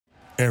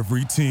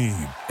Every team,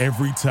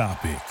 every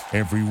topic,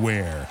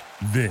 everywhere.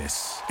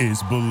 This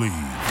is Believe.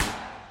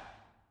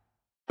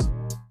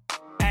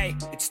 Hey,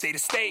 it's State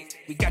of State.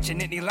 We got your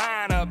Nittany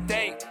Lion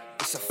update.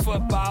 It's a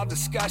football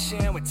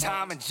discussion with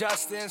Tom and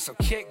Justin, so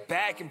kick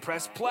back and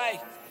press play.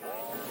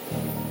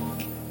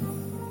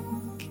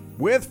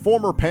 With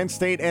former Penn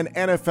State and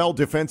NFL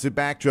defensive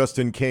back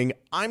Justin King,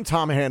 I'm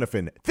Tom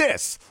Hannafin.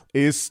 This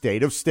is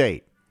State of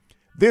State.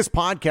 This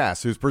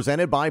podcast is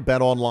presented by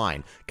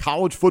BetOnline.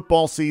 College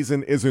football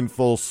season is in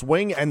full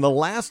swing, and the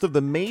last of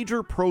the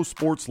major pro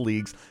sports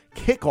leagues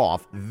kick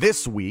off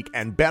this week,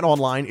 and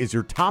BetOnline is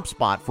your top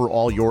spot for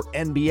all your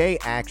NBA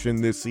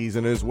action this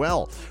season as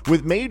well.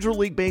 With Major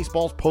League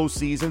Baseball's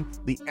postseason,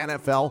 the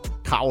NFL,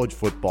 college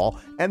football,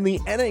 and the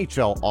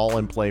NHL all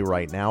in play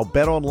right now,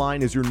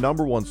 BetOnline is your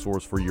number one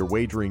source for your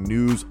wagering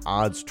news,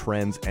 odds,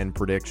 trends, and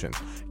predictions.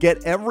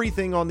 Get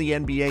everything on the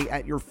NBA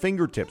at your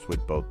fingertips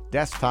with both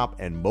desktop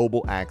and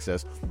mobile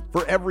access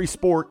for every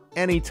sport,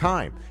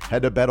 anytime.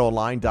 Head to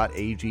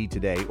betonline.ag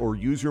today or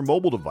use your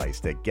mobile device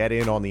to get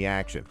in on the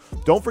action.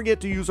 Don't forget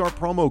to use our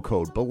promo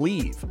code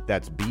BELIEVE,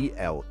 that's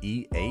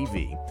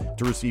B-L-E-A-V,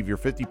 to receive your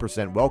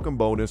 50% welcome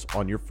bonus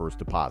on your first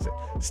deposit.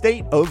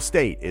 State of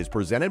State is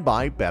presented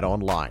by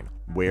BetOnline,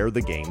 where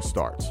the game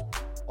starts.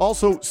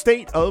 Also,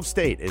 State of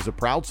State is a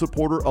proud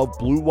supporter of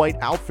Blue White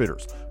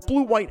Outfitters.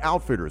 Blue White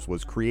Outfitters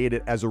was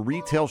created as a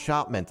retail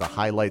shop meant to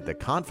highlight the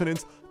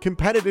confidence,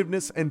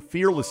 competitiveness, and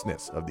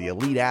fearlessness of the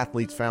elite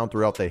athletes found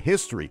throughout the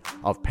history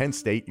of Penn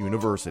State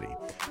University.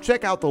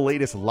 Check out the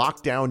latest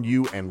Lockdown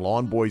U and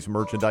Lawn Boys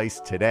merchandise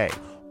today.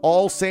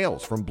 All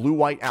sales from Blue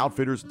White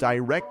Outfitters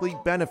directly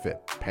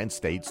benefit Penn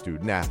State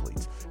student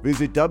athletes.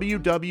 Visit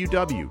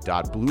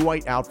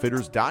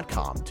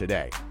www.bluewhiteoutfitters.com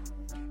today.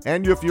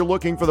 And if you're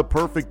looking for the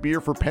perfect beer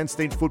for Penn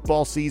State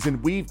football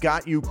season, we've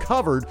got you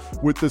covered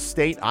with the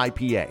State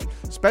IPA.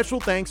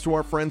 Special thanks to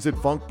our friends at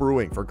Funk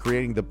Brewing for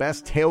creating the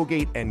best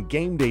tailgate and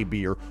game day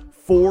beer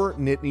for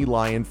Nittany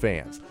Lion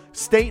fans.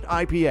 State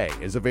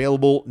IPA is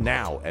available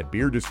now at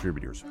beer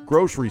distributors,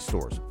 grocery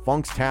stores,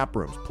 Funk's tap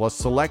rooms, plus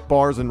select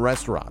bars and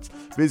restaurants.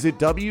 Visit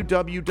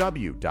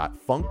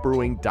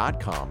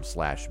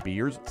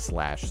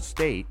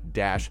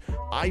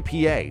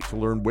www.funkbrewing.com/beers/state-IPA to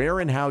learn where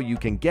and how you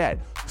can get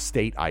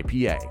State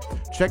IPA.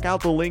 Check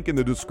out the link in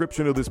the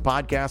description of this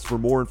podcast for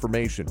more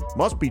information.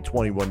 Must be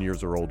 21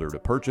 years or older to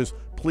purchase.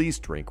 Please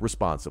drink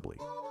responsibly.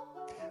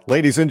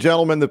 Ladies and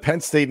gentlemen, the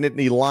Penn State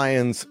Nittany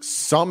Lions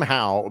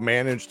somehow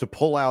managed to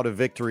pull out a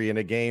victory in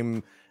a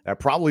game that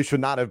probably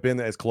should not have been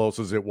as close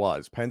as it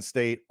was. Penn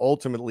State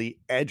ultimately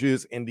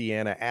edges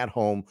Indiana at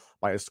home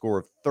by a score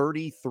of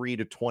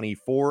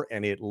 33-24,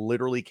 and it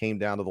literally came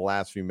down to the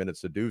last few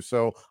minutes to do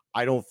so.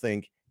 I don't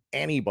think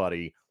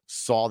anybody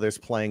saw this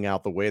playing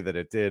out the way that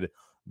it did.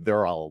 There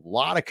are a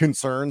lot of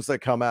concerns that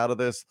come out of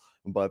this,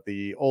 but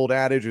the old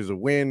adage is a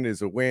win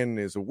is a win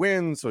is a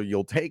win, so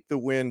you'll take the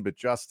win. But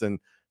Justin,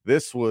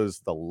 this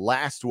was the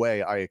last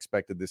way I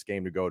expected this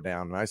game to go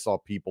down. And I saw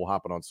people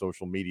hopping on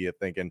social media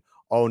thinking,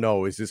 oh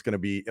no, is this going to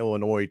be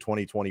Illinois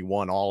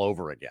 2021 all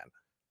over again?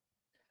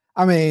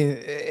 I mean,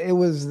 it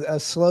was a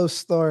slow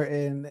start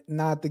and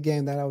not the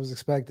game that I was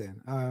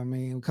expecting. I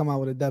mean, come out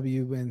with a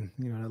W and,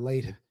 a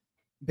late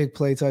big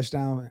play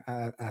touchdown,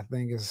 I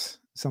think is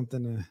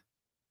something to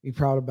be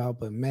proud about.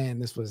 But man,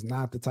 this was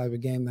not the type of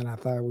game that I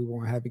thought we were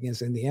going to have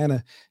against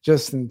Indiana,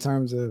 just in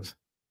terms of,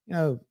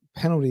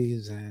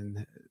 penalties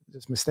and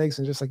just mistakes,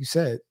 and just like you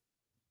said,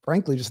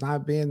 frankly, just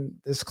not being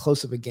this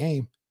close of a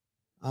game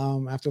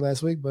after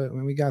last week. But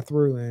when we got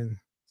through, and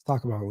let's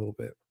talk about it a little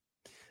bit.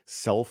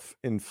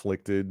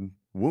 Self-inflicted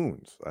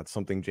wounds. That's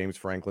something James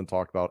Franklin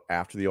talked about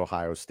after the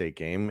Ohio State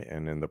game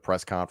and in the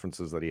press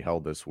conferences that he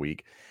held this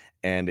week.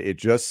 And it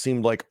just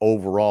seemed like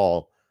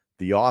overall,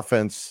 the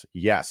offense,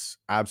 yes,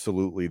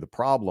 absolutely the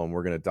problem.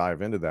 We're going to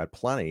dive into that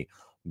plenty.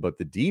 But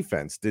the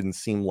defense didn't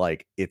seem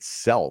like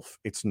its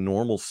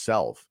normal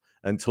self,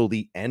 until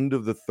the end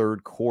of the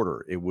third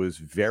quarter. It was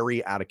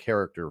very out of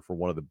character for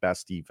one of the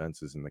best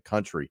defenses in the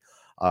country.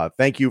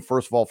 Thank you,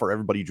 first of all, for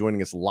everybody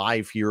joining us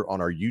live here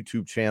on our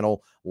YouTube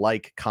channel.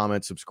 Like,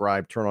 comment,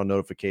 subscribe, turn on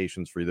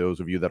notifications for those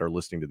of you that are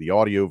listening to the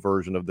audio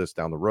version of this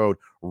down the road.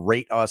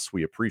 Rate us.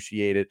 We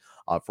appreciate it.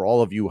 For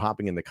all of you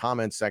hopping in the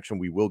comments section,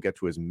 we will get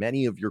to as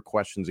many of your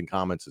questions and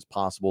comments as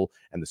possible.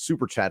 And the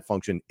super chat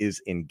function is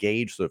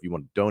engaged. So if you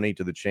want to donate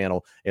to the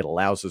channel, it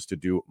allows us to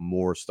do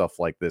more stuff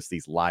like this,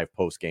 these live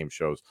post-game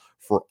shows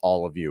for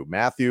all of you.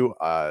 Matthew,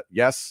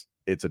 yes,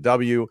 it's a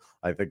W.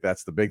 I think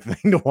that's the big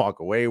thing to walk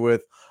away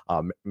with.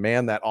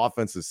 Man, that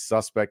offense is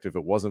suspect. If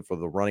it wasn't for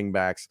the running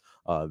backs,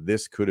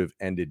 this could have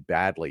ended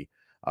badly.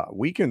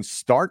 We can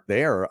start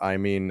there. I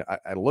mean,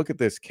 I look at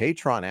this.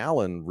 Katron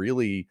Allen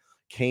really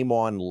came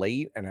on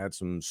late and had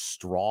some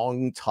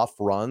strong, tough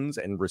runs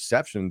and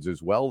receptions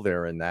as well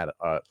there in that,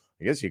 I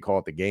guess you call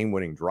it the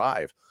game-winning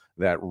drive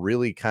that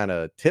really kind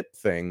of tipped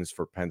things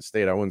for Penn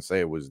State. I wouldn't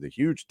say it was the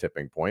huge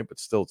tipping point, but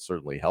still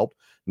certainly helped.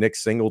 Nick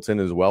Singleton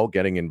as well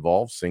getting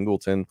involved.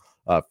 Singleton,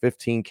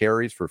 15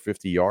 carries for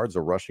 50 yards,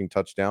 a rushing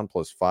touchdown,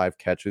 plus 5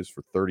 catches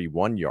for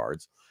 31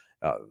 yards.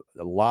 A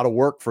lot of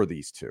work for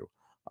these two.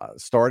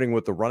 Starting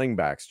with the running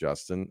backs,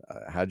 Justin,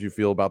 how'd you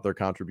feel about their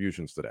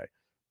contributions today?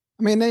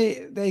 I mean,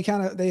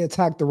 they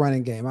attacked the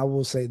running game. I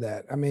will say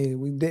that. I mean,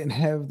 we didn't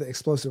have the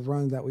explosive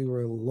runs that we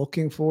were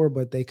looking for,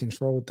 but they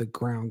controlled the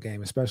ground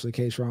game, especially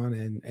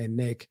Katron and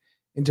Nick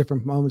in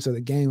different moments of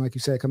the game, like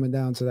you said, coming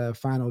down to that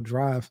final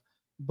drive.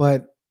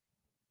 But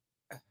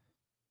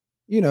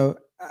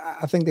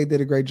I think they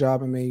did a great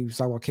job. I mean, you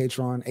saw about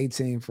Katron,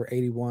 18 for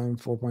 81,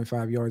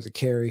 4.5 yards a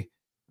carry.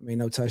 I mean,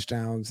 no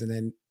touchdowns, and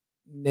then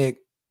Nick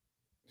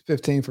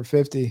 15 for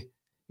 50,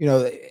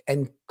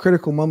 and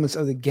critical moments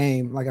of the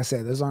game. Like I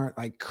said, those aren't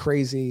like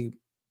crazy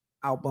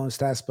outbone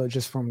stats, but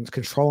just from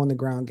controlling the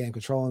ground game,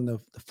 controlling the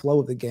flow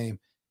of the game.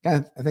 I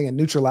think it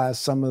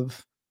neutralized some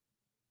of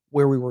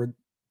where we were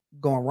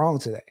going wrong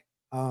today.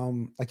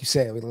 Like you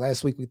said,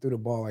 last week we threw the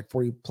ball like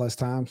 40 plus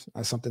times.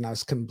 That's something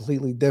that's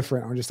completely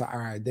different on just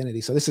our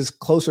identity. So this is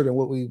closer to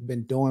what we've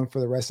been doing for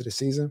the rest of the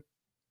season.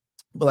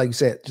 But like you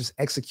said, just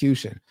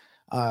execution,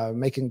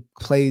 making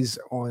plays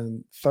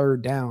on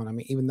third down. I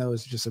mean, even though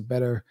it's just a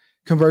better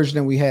conversion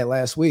than we had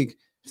last week,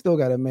 still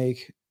got to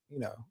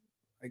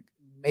like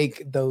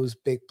make those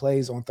big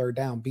plays on third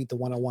down, beat the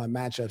one-on-one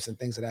matchups and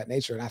things of that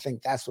nature. And I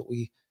think that's what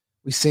we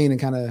seen,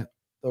 and kind of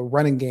the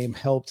running game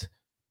helped,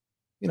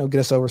 get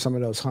us over some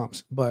of those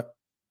humps. But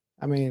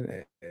I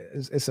mean,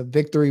 it's a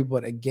victory,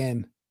 but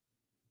again,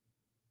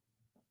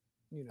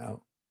 you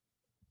know,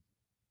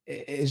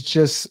 it's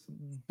just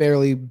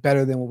barely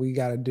better than what we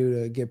got to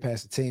do to get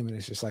past the team. And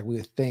it's just like we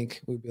would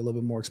think we'd be a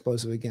little bit more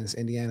explosive against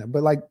Indiana.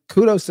 But like,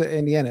 kudos to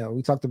Indiana.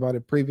 We talked about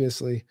it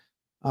previously,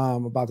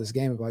 about this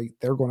game. About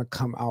they're going to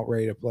come out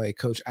ready to play.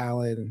 Coach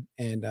Allen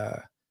and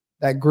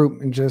that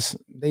group, and just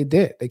they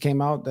did. They came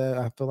out.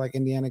 I feel like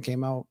Indiana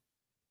came out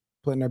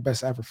putting their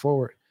best effort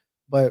forward.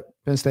 But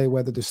Penn State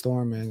weathered the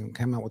storm and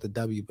came out with a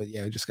W. But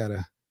yeah, just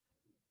gotta,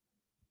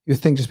 you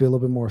think, just be a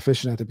little bit more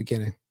efficient at the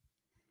beginning.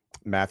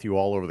 Matthew,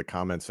 all over the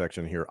comment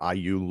section here,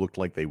 IU looked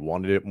like they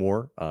wanted it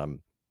more.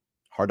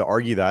 Hard to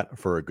argue that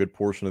for a good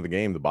portion of the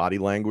game. The body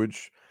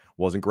language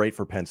wasn't great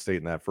for Penn State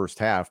in that first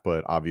half,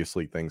 but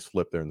obviously things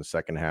flipped there in the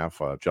second half.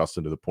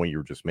 Justin, to the point you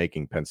were just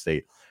making, Penn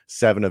State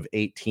 7 of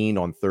 18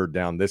 on third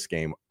down this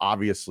game.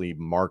 Obviously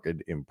marked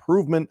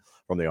improvement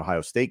from the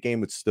Ohio State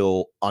game. It's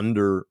still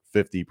under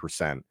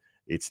 50%.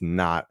 It's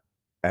not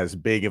as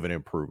big of an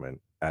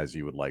improvement as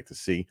you would like to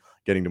see.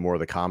 Getting to more of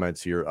the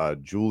comments here,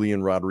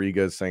 Julian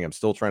Rodriguez saying, I'm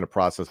still trying to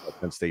process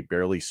that Penn State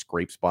barely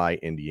scrapes by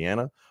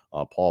Indiana.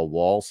 Paul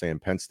Wall saying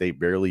Penn State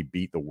barely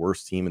beat the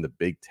worst team in the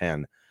Big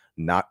Ten.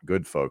 Not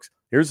good, folks.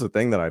 Here's the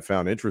thing that I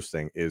found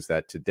interesting is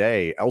that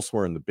today,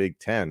 elsewhere in the Big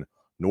Ten,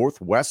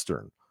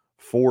 Northwestern,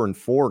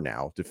 4-4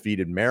 now,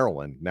 defeated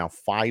Maryland, now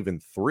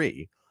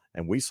 5-3.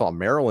 And we saw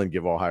Maryland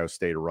give Ohio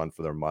State a run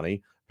for their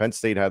money. Penn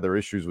State had their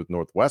issues with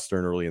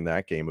Northwestern early in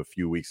that game a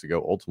few weeks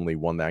ago, ultimately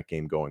won that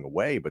game going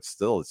away. But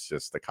still, it's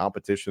just the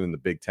competition in the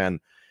Big Ten.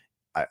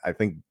 I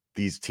think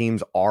these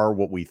teams are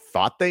what we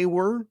thought they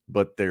were,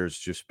 but there's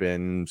just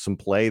been some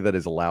play that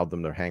has allowed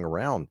them to hang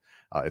around.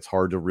 It's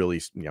hard to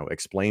really,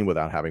 explain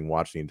without having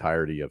watched the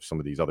entirety of some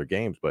of these other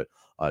games. But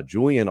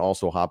Julian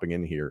also hopping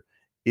in here.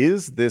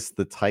 Is this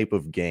the type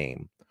of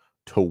game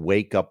to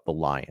wake up the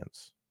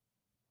Lions?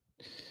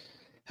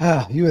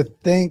 You would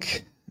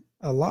think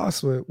a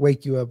loss would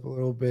wake you up a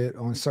little bit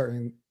on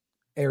certain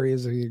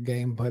areas of your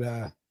game, but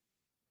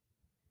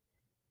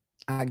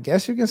I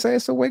guess you can say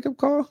it's a wake-up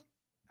call.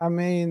 I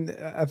mean,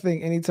 I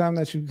think anytime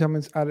that you come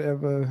out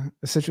of a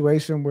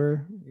situation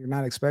where you're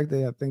not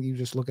expected, I think you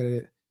just look at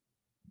it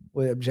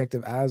with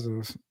objective eyes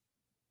of,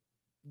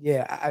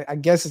 yeah, I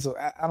guess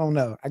I don't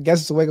know. I guess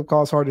it's a wake-up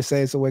call. It's hard to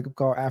say it's a wake-up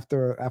call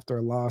after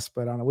a loss,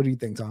 but I don't know. What do you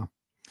think, Tom?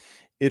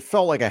 It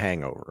felt like a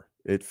hangover.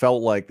 It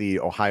felt like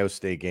the Ohio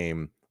State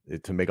game,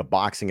 to make a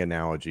boxing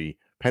analogy.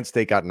 Penn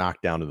State got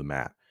knocked down to the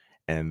mat.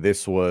 And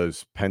this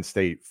was Penn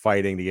State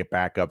fighting to get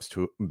back up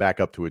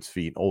to its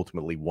feet,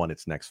 ultimately won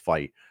its next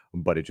fight,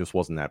 but it just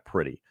wasn't that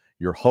pretty.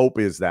 Your hope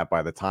is that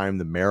by the time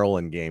the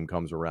Maryland game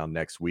comes around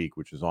next week,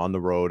 which is on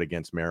the road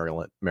against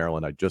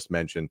Maryland, I just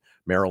mentioned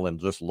Maryland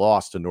just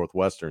lost to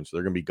Northwestern, so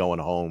they're going to be going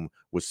home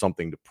with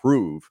something to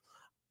prove.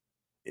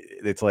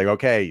 It's like,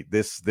 okay,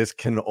 this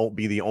can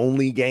be the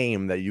only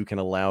game that you can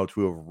allow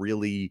to have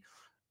really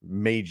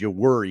made you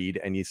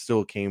worried, and you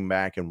still came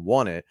back and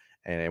won it.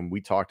 And we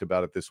talked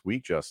about it this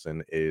week,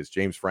 Justin, is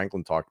James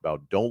Franklin talked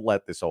about, don't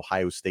let this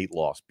Ohio State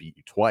loss beat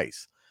you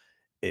twice.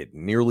 It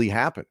nearly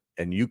happened,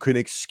 and you could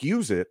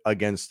excuse it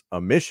against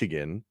a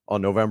Michigan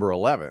on November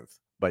 11th,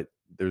 but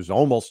there's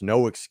almost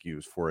no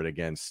excuse for it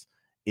against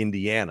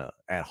Indiana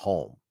at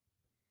home.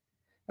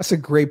 That's a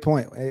great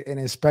point, and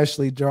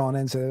especially drawn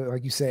into,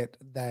 like you said,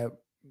 that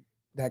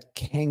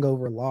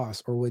hangover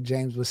loss, or what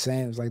James was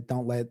saying was like,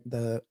 don't let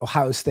the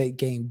Ohio State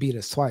game beat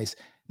us twice.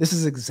 This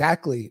is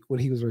exactly what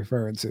he was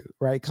referring to,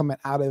 right? Coming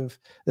out of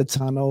the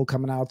tunnel,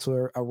 coming out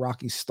to a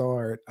rocky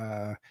start,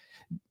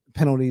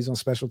 penalties on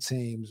special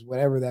teams,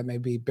 whatever that may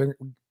be,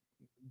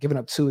 giving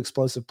up 2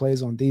 explosive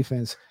plays on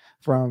defense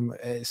from,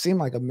 it seemed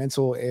like a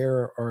mental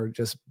error or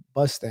just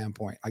bust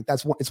standpoint. Like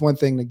it's one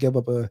thing to give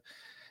up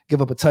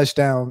a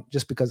touchdown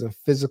just because of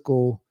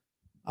physical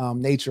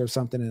nature of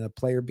something and a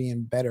player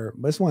being better.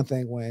 But it's one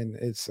thing when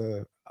it's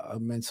a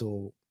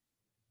mental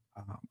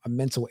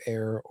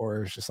error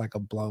or it's just like a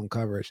blown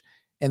coverage.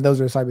 And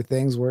those are the type of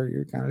things where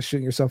you're kind of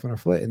shooting yourself in the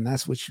foot. And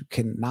that's what you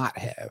cannot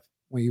have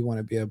when you want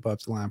to be a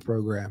above the line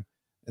program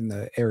in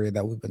the area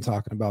that we've been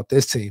talking about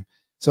this team.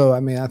 So, I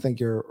mean, I think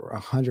you're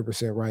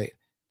 100% right.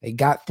 They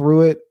got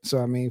through it. So,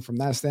 I mean, from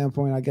that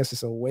standpoint, I guess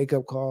it's a wake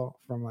up call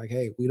from like,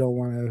 hey, we don't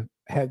want to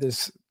have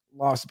this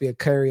loss be a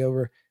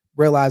carryover,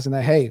 realizing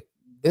that, hey,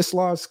 this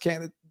loss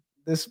can't,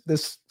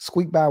 this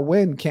squeak by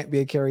win can't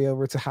be a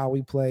carryover to how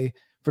we play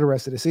for the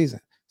rest of the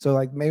season. So,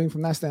 like, maybe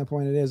from that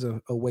standpoint, it is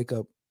a wake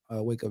up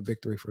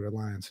victory for the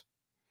Lions.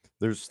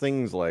 There's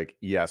things like,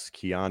 yes,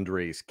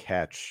 Keandre's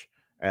catch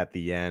at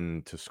the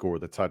end to score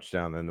the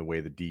touchdown, and the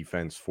way the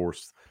defense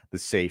forced the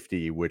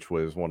safety, which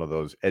was one of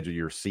those edge of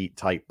your seat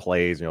type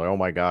plays. And you're like, oh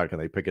my God, can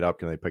they pick it up?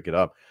 Can they pick it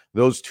up?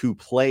 Those two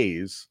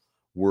plays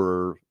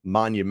were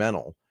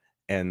monumental.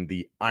 And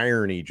the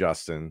irony,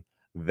 Justin,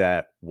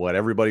 that what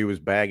everybody was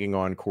bagging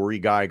on Corey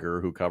Geiger,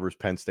 who covers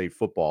Penn State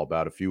football,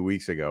 about a few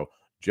weeks ago,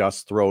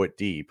 just throw it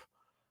deep,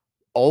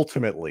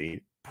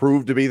 ultimately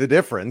proved to be the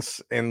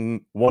difference in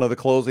one of the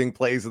closing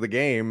plays of the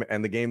game.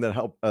 And the game that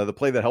helped, the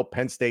play that helped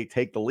Penn State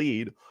take the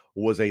lead,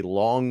 was a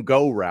long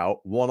go route,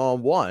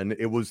 one-on-one.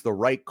 It was the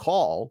right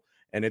call.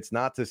 And it's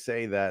not to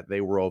say that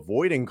they were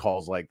avoiding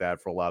calls like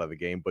that for a lot of the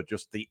game, but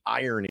just the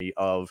irony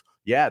of,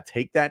 yeah,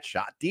 take that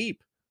shot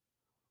deep.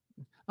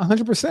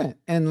 100%.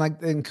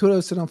 And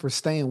kudos to them for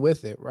staying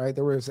with it, right?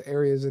 There was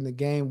areas in the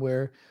game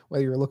where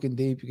whether you're looking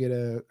deep, you get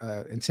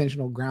a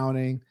intentional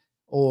grounding,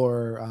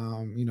 or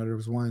there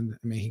was one,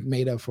 I mean, he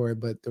made up for it,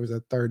 but there was a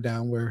third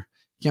down where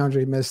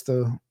Keandre missed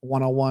a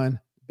one-on-one,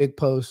 big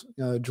post,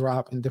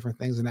 drop, and different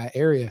things in that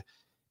area,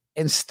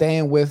 and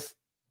staying with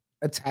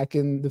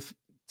attacking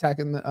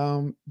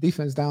the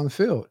defense down the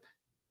field.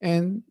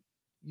 And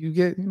you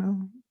get,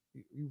 you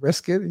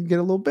risk it and you get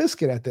a little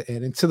biscuit at the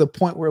end, and to the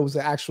point where it was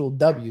an actual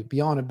W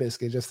beyond a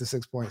biscuit, just the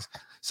 6 points.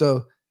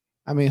 So,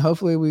 I mean,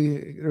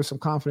 hopefully there's some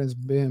confidence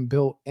being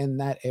built in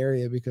that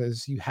area,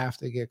 because you have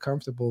to get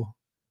comfortable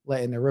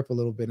letting it rip a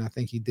little bit. And I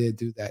think he did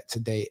do that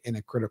today in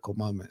a critical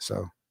moment.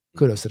 So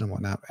kudos to them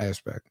on that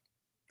aspect.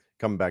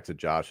 Coming back to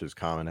Josh's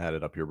comment, had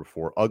it up here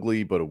before.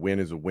 Ugly, but a win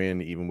is a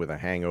win, even with a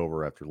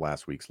hangover after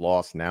last week's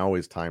loss. Now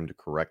is time to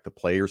correct the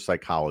player's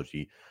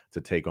psychology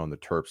to take on the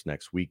Terps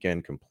next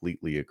weekend.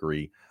 Completely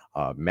agree.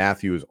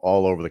 Matthew is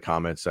all over the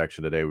comment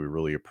section today. We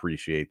really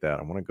appreciate that.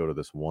 I want to go to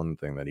this one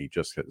thing that he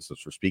just hit. So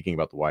we're speaking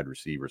about the wide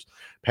receivers.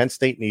 Penn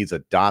State needs a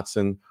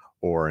Dotson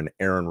or an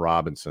Allen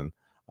Robinson,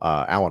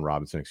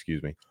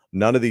 excuse me.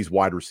 None of these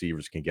wide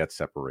receivers can get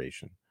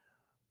separation.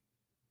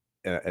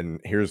 And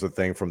here's the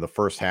thing: from the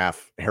first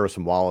half,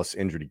 Harrison Wallace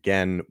injured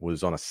again,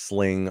 was on a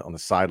sling on the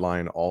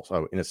sideline,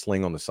 also in a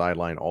sling on the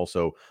sideline.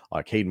 Also,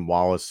 Caden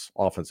Wallace,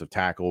 offensive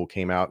tackle,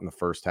 came out in the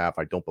first half.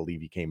 I don't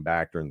believe he came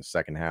back during the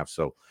second half.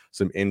 So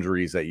some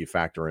injuries that you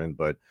factor in,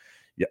 but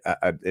yeah,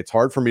 it's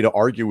hard for me to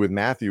argue with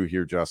Matthew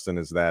here, Justin,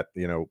 is that,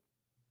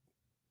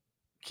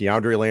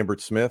 Keandre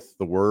Lambert-Smith,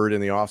 the word in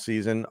the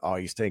offseason,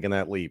 he's taking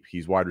that leap.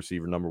 He's wide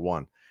receiver number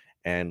one.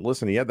 And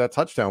listen, he had that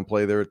touchdown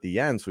play there at the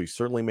end, so he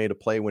certainly made a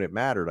play when it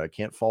mattered. I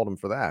can't fault him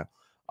for that.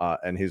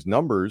 And his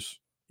numbers,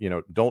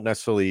 don't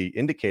necessarily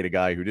indicate a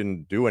guy who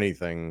didn't do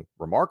anything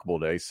remarkable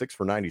today. 6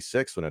 for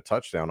 96 and a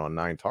touchdown on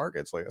 9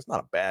 targets. Like, that's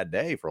not a bad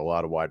day for a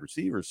lot of wide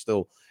receivers.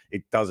 Still,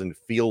 it doesn't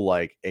feel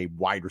like a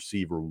wide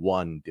receiver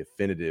one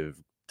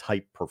definitive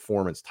type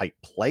performance type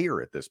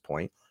player at this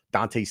point.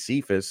 Dante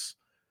Cephas,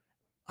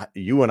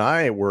 you and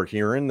I were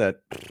hearing that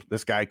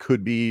this guy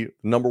could be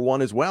number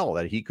one as well,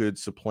 that he could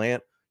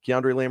supplant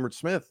Keandre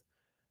Lambert-Smith.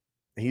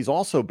 He's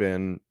also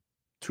been,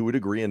 to a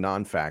degree, a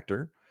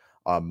non-factor.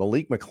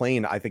 Malik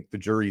McLean, I think the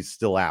jury's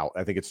still out.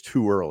 I think it's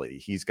too early.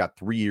 He's got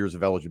 3 years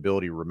of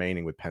eligibility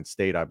remaining with Penn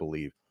State, I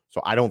believe. So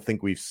I don't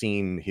think we've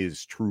seen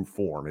his true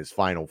form, his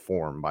final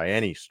form, by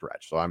any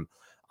stretch. So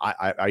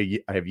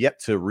I have yet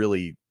to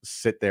really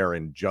sit there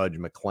and judge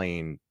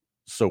McLean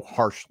so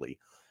harshly.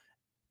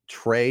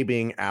 Trey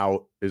being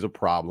out is a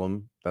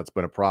problem. That's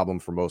been a problem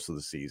for most of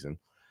the season.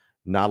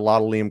 Not a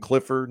lot of Liam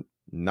Clifford.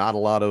 Not a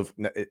lot of.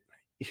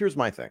 Here's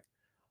my thing: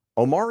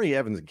 Omari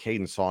Evans and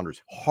Caden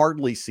Saunders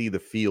hardly see the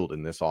field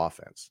in this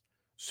offense.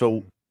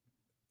 So,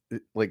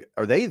 like,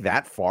 are they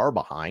that far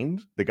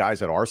behind the guys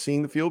that are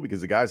seeing the field?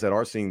 Because the guys that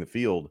are seeing the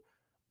field,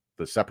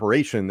 the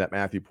separation that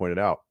Matthew pointed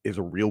out is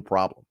a real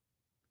problem.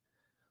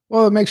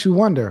 Well, it makes you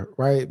wonder,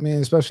 right? I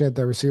mean, especially at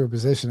the receiver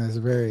position,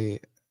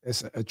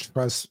 it's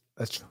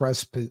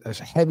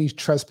a heavy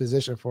trust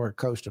position for a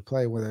coach to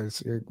play, whether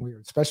it's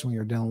especially when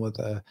you're dealing with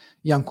a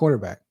young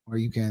quarterback, where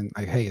you can,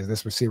 like, hey, is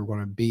this receiver going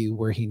to be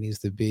where he needs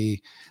to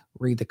be,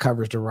 read the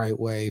coverage the right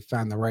way,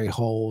 find the right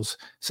holes,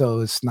 so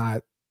it's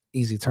not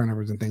easy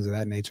turnovers and things of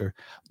that nature.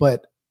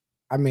 But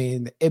I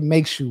mean, it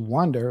makes you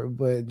wonder.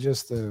 But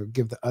just to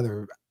give the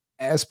other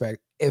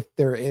aspect, if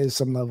there is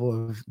some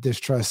level of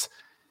distrust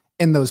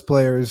in those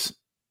players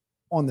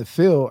on the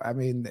field, I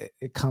mean,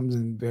 it comes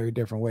in very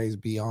different ways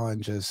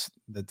beyond just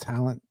the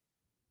talent,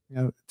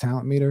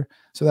 talent meter.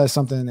 So that's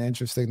something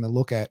interesting to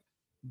look at.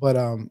 But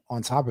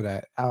on top of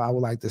that, I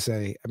would like to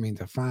say, I mean,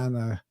 to find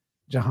a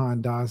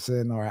Jahan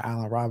Dotson or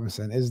Allen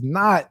Robinson is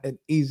not an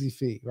easy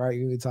feat, right?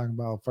 You're talking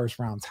about first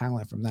round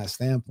talent from that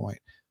standpoint,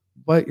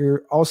 but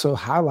you're also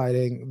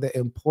highlighting the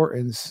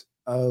importance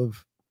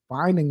of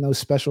finding those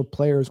special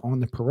players on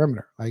the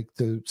perimeter. Like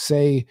to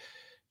say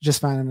just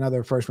finding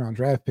another first round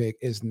draft pick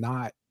is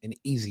not an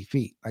easy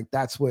feat. Like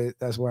that's why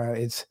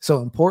it's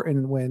so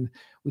important when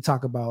we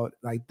talk about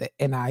like the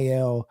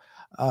NIL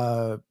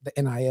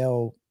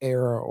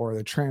era or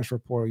the transfer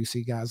portal. You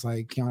see guys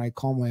like Keontae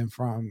Coleman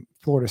from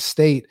Florida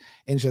State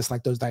and just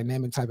like those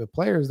dynamic type of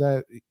players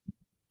that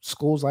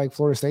schools like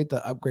Florida State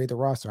to upgrade the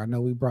roster. I know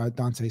we brought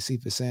Dante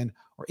Cephas in,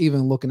 or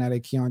even looking at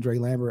a Keandre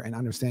Lambert and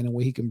understanding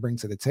what he can bring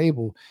to the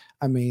table.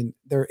 I mean,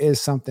 there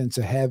is something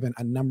to having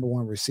a number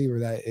one receiver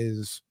that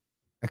is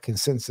a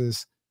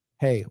consensus,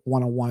 hey,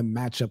 one-on-one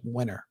matchup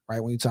winner, right?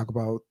 When you talk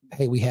about,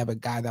 hey, we have a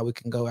guy that we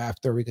can go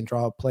after, we can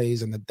draw up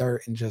plays in the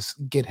dirt and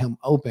just get him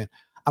open.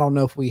 I don't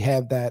know if we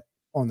have that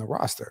on the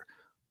roster,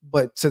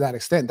 but to that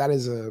extent, that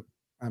is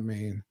I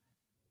mean,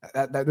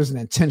 that there's an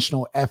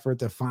intentional effort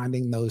to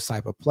finding those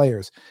type of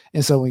players.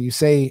 And so when you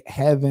say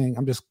having,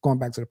 I'm just going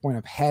back to the point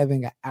of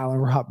having an Allen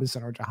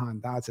Robinson or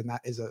Jahan Dotson,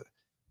 that is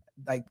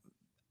like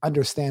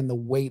understand the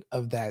weight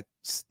of that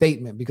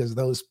statement because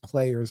those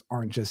players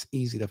aren't just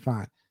easy to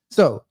find.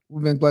 So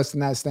we've been blessed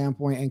in that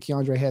standpoint, and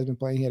Keandre has been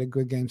playing. He had a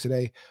good game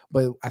today,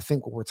 but I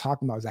think what we're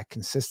talking about is that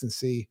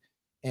consistency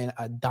and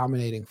a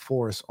dominating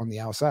force on the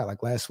outside.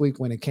 Like last week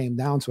when it came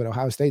down to it,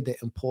 Ohio State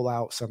didn't pull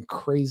out some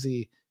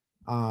crazy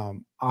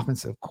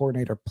offensive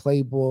coordinator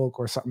playbook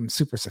or something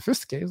super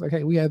sophisticated. It's like,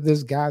 hey, we have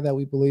this guy that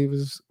we believe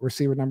is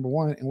receiver number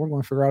one, and we're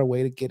going to figure out a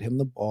way to get him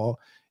the ball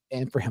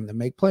and for him to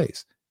make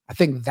plays. I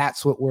think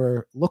that's what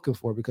we're looking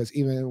for because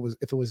even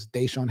if it was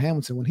Deshaun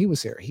Hamilton when he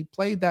was here, he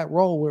played that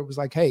role where it was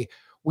like, hey,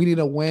 we need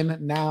a win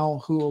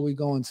now. Who are we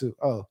going to?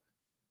 Oh,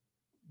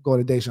 go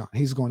to Deshaun.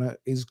 He's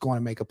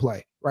gonna make a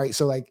play, right?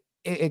 So like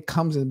it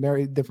comes in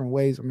very different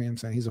ways. I mean, I'm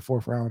saying he's a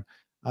fourth round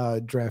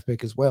draft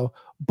pick as well,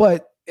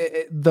 but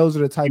those are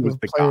the He type was of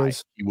the guy.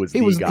 players. He was He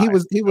the was guy. he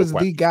was he No was the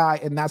question. guy,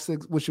 and that's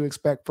what you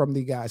expect from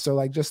the guy. So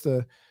like just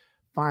to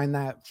find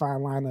that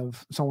fine line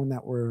of someone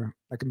that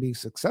can be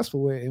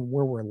successful with and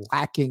where we're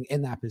lacking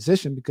in that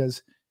position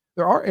because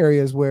there are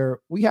areas where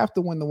we have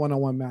to win the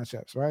one-on-one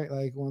matchups, right?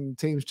 Like when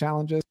teams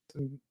challenge us,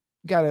 and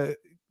gotta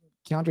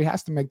Keandre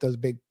has to make those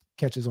big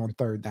catches on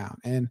third down.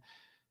 And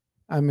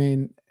I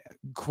mean,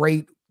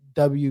 great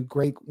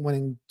great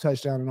winning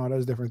touchdown and all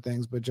those different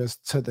things, but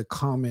just to the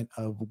comment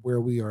of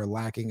where we are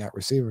lacking at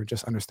receiver,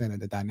 just understanding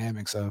the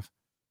dynamics of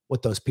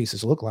what those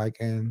pieces look like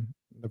and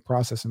the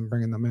process and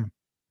bringing them in.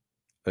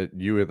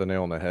 You hit the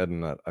nail on the head,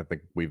 and I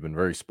think we've been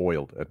very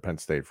spoiled at Penn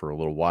State for a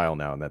little while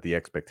now, and that the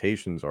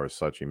expectations are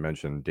such. You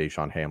mentioned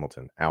Deshaun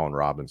Hamilton, Allen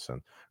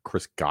Robinson,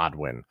 Chris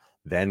Godwin,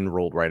 then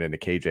rolled right into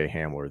KJ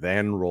Hamler,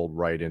 then rolled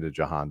right into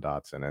Jahan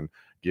Dotson, and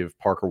give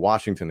Parker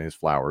Washington his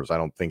flowers. I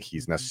don't think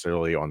he's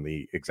necessarily on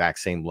the exact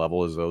same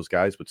level as those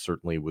guys, but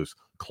certainly was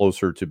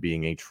closer to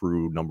being a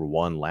true number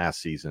one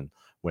last season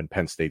when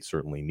Penn State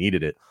certainly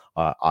needed it.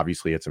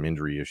 Obviously, had some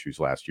injury issues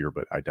last year,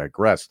 but I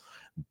digress.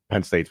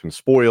 Penn State's been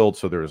spoiled,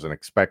 so there's an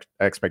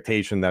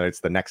expectation that it's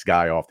the next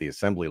guy off the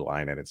assembly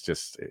line, and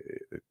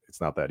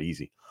it's not that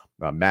easy.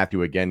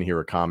 Matthew, again, here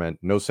a comment,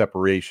 no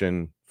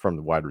separation from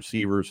the wide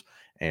receivers,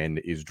 and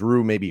is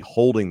Drew maybe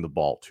holding the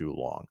ball too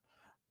long?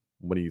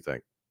 What do you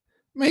think?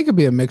 I mean, it could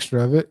be a mixture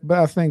of it, but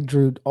I think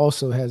Drew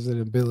also has an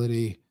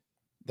ability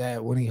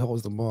that when he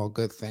holds the ball,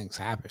 good things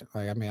happen.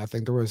 Like, I mean, I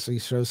think he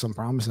showed some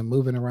promise in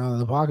moving around in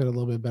the pocket a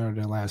little bit better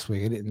than last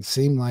week. It didn't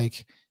seem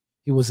like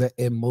he was an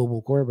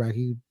immobile quarterback.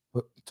 He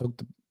took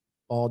the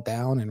ball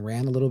down and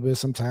ran a little bit.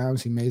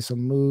 Sometimes he made some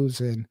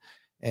moves and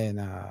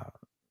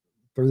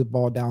threw the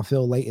ball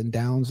downfield late in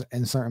downs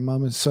in certain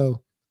moments.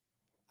 So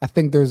I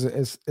think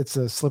it's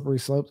a slippery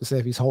slope to say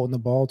if he's holding the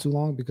ball too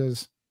long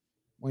because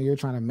when you're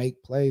trying to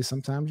make plays,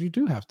 sometimes you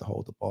do have to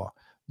hold the ball.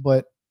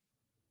 But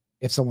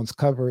if someone's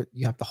covered,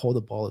 you have to hold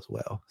the ball as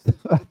well.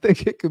 I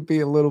think it could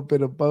be a little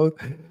bit of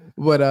both.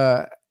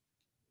 But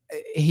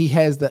he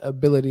has the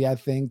ability, I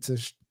think, to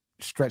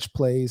stretch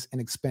plays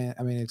and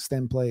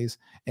extend plays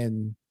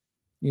and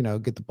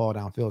get the ball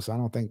downfield. So I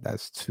don't think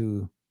that's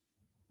too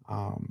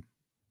I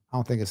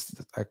don't think it's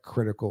a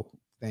critical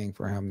thing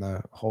for him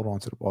to hold on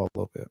to the ball a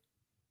little bit.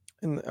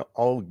 And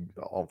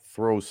I'll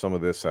throw some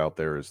of this out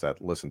there is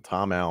that listen,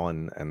 Tom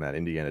Allen and that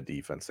Indiana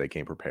defense, they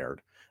came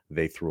prepared.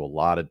 They threw a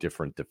lot of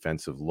different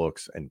defensive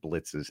looks and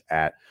blitzes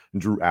at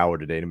Drew Auer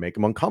today to make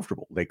him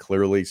uncomfortable. They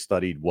clearly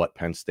studied what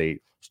Penn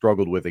State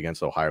struggled with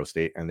against Ohio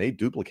State, and they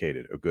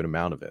duplicated a good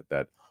amount of it.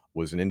 That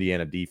was an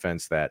Indiana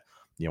defense that,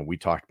 we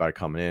talked about it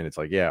coming in. It's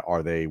like, yeah,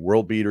 are they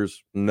world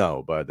beaters?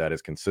 No, but that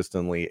is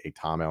consistently a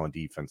Tom Allen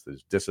defense that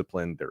is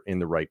disciplined. They're in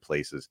the right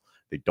places.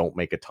 They don't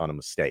make a ton of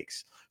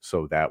mistakes.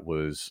 So that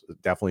was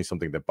definitely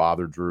something that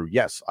bothered Drew.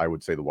 Yes, I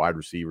would say the wide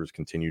receivers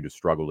continue to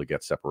struggle to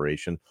get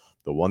separation.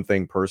 The one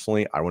thing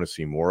personally I want to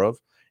see more of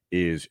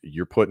is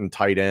you're putting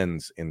tight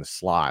ends in the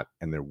slot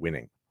and they're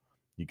winning.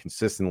 You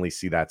consistently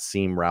see that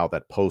seam route,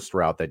 that post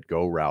route, that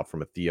go route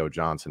from a Theo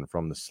Johnson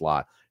from the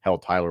slot. Hell,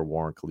 Tyler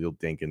Warren, Khalil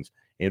Dinkins,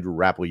 Andrew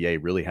Rapplier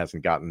really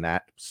hasn't gotten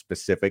that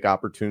specific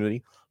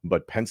opportunity,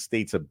 but Penn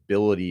State's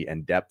ability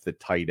and depth at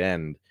tight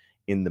end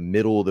in the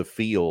middle of the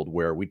field,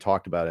 where we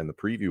talked about in the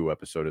preview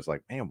episode, is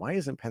like, man, why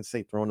isn't Penn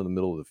State thrown in the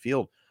middle of the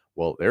field?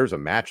 Well, there's a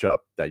matchup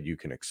that you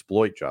can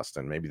exploit,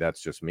 Justin. Maybe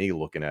that's just me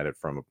looking at it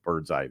from a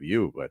bird's eye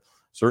view, but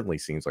certainly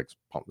seems like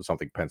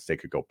something Penn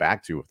State could go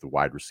back to if the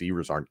wide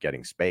receivers aren't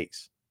getting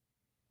space.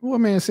 Well, I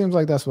mean, it seems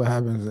like that's what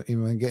happens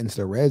even getting to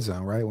the red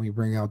zone, right? When you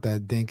bring out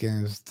that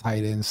Dinkins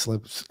tight end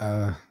slips,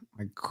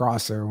 like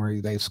crosser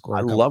where they score. I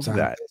A couple love times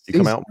that. this You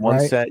come season, out one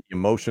right? set, you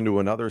motion to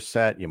another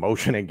set, you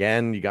motion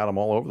again, you got them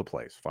all over the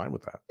place. Fine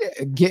with that.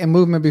 Yeah, getting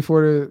movement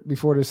before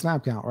the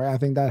snap count, right? I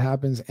think that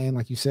happens, and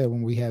like you said,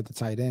 when we have the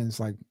tight ends,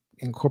 like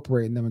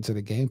incorporating them into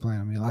the game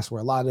plan. I mean, that's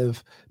where a lot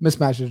of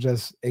mismatches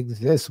just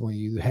exist when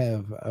you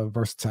have a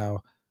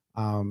versatile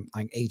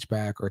like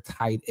H-back or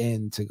tight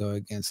end to go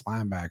against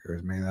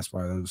linebackers. Man, that's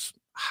why those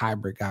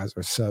hybrid guys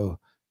are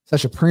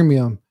such a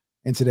premium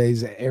in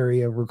today's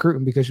area of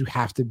recruiting, because you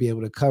have to be able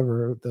to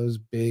cover those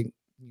big,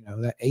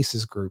 that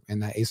aces group,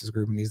 and that aces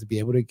group needs to be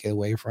able to get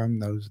away from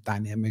those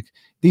dynamic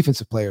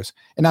defensive players.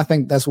 And I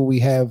think that's what we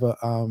have.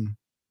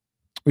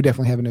 We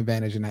definitely have an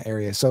advantage in that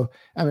area. So,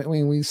 I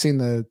mean, we've seen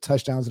the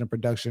touchdowns and the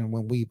production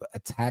when we've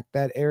attacked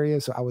that area.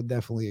 So I would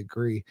definitely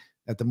agree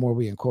that the more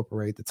we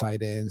incorporate the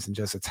tight ends and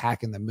just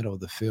attack in the middle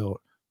of the field,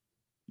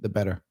 the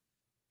better.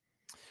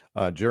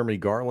 Jeremy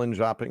Garland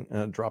dropping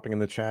in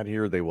the chat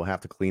here. They will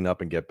have to clean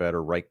up and get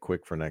better right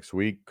quick for next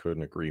week.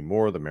 Couldn't agree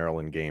more. The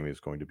Maryland game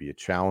is going to be a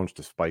challenge,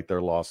 despite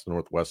their loss to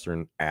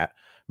Northwestern at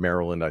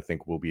Maryland. I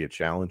think will be a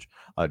challenge.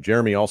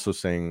 Jeremy also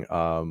saying,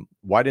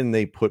 why didn't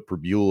they put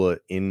Pribula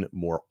in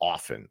more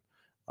often?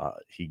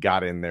 He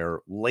got in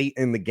there late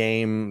in the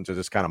game to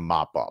just kind of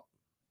mop up.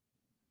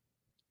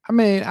 I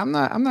mean, I'm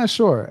not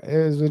sure.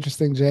 It was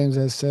interesting. James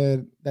has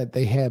said that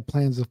they had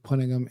plans of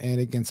putting him in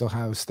against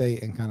Ohio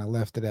State and kind of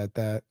left it at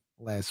that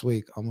last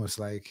week, almost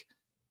like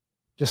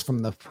just from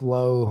the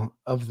flow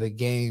of the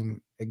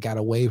game, it got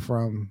away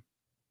from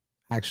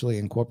actually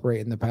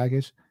incorporating the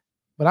package.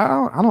 But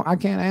I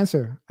can't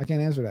answer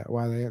that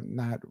why they're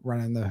not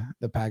running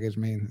the package. I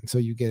mean,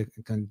 until you get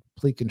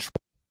complete control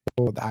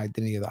of the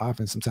identity of the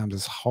offense, sometimes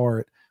it's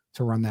hard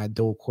to run that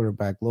dual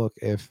quarterback look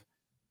if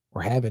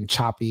we're having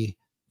choppy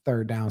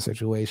third down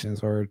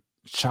situations or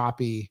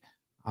choppy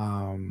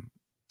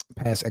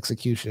pass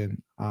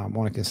execution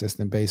on a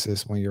consistent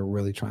basis when you're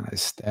really trying to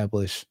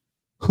establish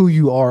who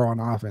you are on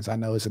offense. I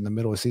know it's in the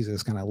middle of the season,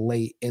 it's kind of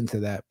late into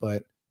that,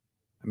 but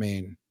I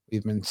mean,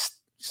 we've been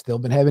still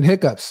been having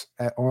hiccups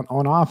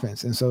on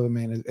offense. And so, I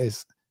mean,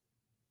 it's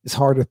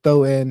hard to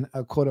throw in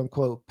a quote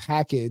unquote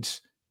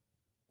package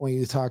when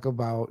you talk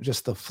about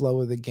just the flow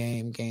of the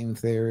game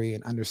theory,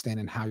 and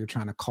understanding how you're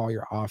trying to call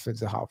your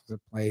offensive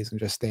plays and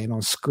just staying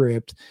on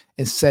script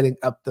and setting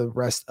up the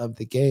rest of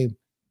the game.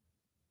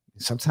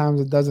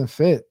 Sometimes it doesn't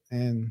fit,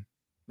 and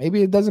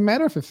maybe it doesn't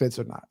matter if it fits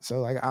or not. So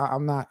like,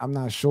 I'm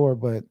not sure,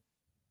 but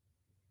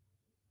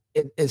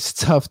it's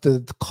tough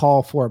to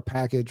call for a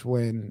package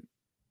when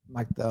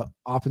like the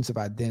offensive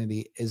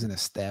identity isn't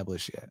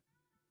established yet.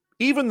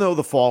 Even though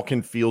the fall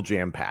can feel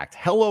jam-packed,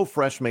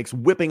 HelloFresh makes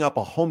whipping up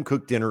a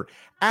home-cooked dinner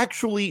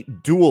actually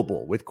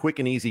doable with quick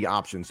and easy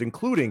options,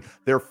 including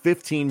their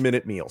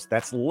 15-minute meals.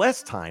 That's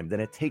less time than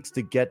it takes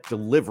to get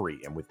delivery.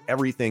 And with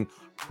everything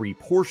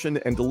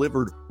pre-portioned and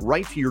delivered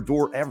right to your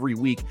door every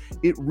week,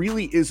 it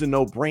really is a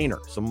no-brainer.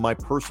 Some of my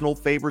personal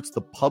favorites,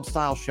 the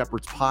pub-style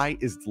shepherd's pie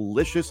is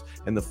delicious,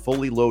 and the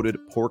fully loaded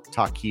pork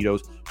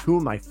taquitos, two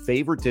of my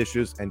favorite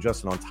dishes. And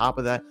Justin, on top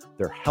of that,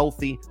 they're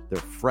healthy, they're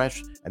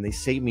fresh, and they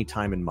save me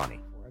time and money.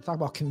 Talk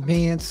about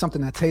convenience,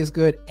 something that tastes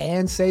good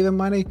and saving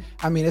money.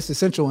 I mean, it's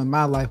essential in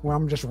my life where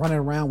I'm just running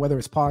around, whether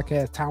it's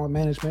podcast, talent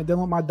management,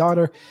 dealing with my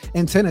daughter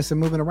in tennis and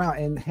moving around,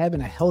 and having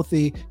a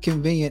healthy,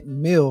 convenient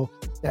meal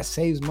that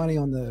saves money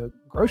on the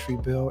grocery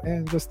bill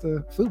and just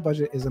the food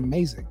budget is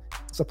amazing.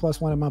 It's a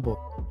 +1 in my book.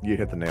 You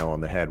hit the nail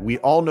on the head. We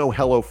all know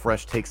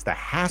HelloFresh takes the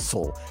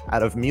hassle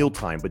out of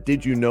mealtime, but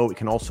did you know it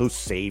can also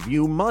save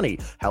you money?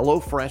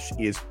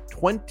 HelloFresh is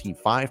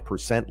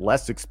 25%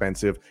 less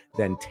expensive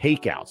than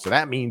takeout. So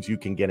that means you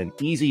can get an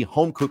easy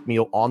home-cooked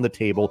meal on the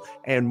table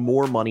and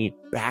more money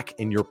back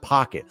in your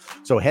pocket.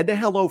 So head to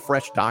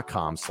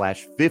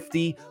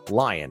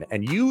HelloFresh.com/50Lion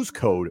and use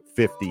code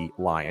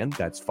 50Lion,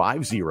 that's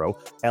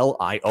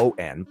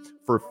 50LION,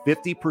 for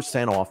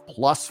 50% off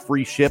plus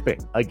free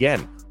shipping.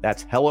 Again,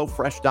 that's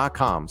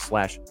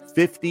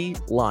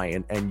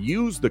HelloFresh.com/50Lion and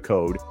use the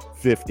code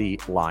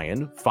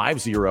 50Lion,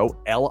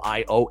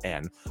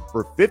 50LION,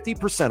 for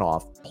 50%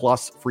 off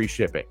plus free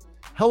shipping.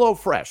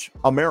 HelloFresh,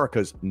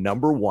 America's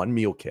 #1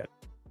 meal kit.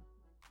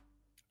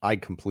 I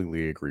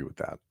completely agree with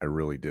that. I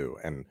really do.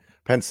 And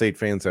Penn State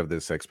fans have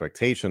this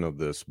expectation of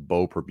this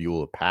Bo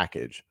Pribula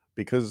package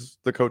because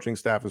the coaching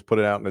staff has put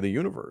it out into the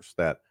universe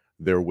that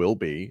there will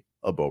be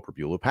a Bo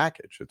Pribula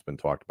package. It's been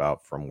talked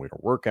about from winter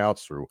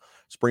workouts through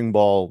spring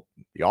ball,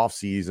 the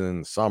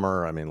offseason,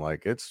 summer. I mean,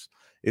 like it's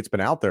it's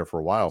been out there for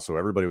a while. So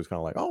everybody was kind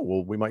of like, oh,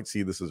 well, we might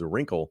see this as a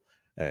wrinkle.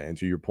 And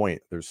to your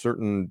point, there's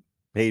certain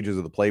pages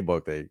of the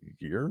playbook that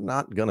you're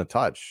not going to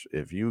touch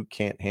if you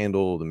can't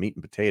handle the meat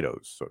and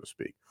potatoes, so to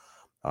speak.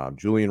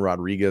 Julian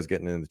Rodriguez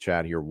getting in the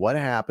chat here. What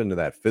happened to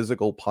that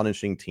physical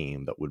punishing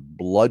team that would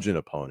bludgeon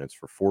opponents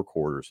for 4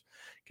 quarters?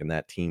 Can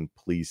that team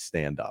please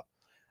stand up?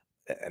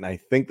 And I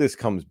think this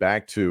comes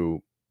back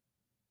to,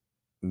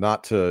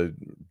 not to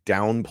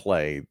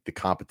downplay the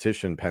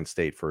competition Penn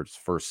State for its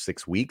first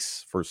 6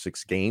 weeks, first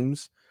 6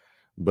 games,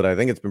 but I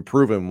think it's been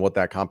proven what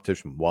that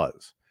competition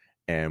was.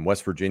 And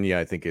West Virginia,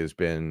 I think, has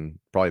been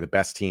probably the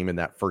best team in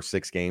that first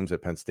 6 games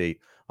that Penn State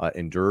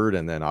endured.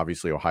 And then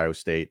obviously Ohio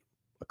State,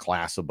 a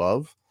class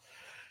above.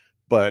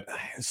 But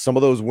some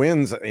of those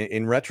wins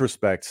in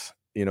retrospect,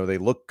 they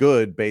look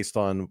good based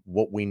on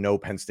what we know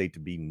Penn State to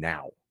be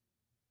now.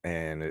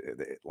 And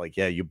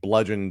you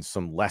bludgeoned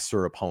some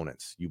lesser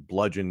opponents. You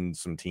bludgeoned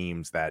some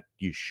teams that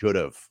you should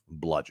have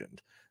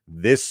bludgeoned.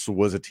 This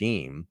was a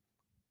team,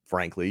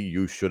 frankly,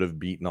 you should have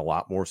beaten a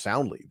lot more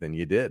soundly than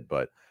you did.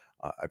 But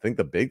I think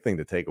the big thing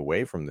to take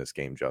away from this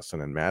game,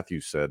 Justin, and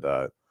Matthew said,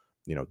 the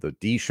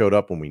D showed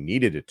up when we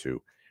needed it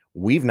to.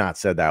 We've not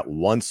said that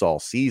once all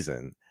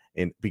season.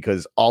 And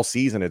because all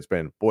season it's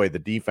been, boy, the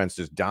defense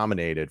just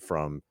dominated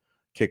from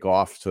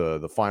kickoff to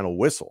the final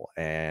whistle.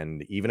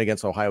 And even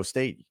against Ohio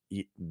State,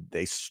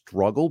 they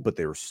struggled, but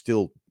they were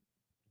still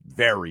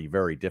very,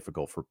 very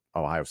difficult for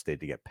Ohio State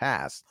to get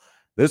past.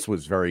 This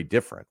was very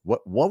different.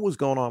 What was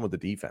going on with the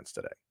defense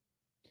today?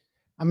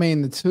 I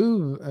mean, the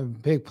 2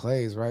 big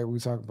plays, right? We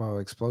talk about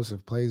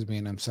explosive plays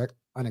being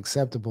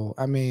unacceptable.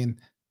 I mean,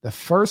 the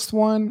first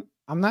one,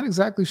 I'm not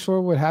exactly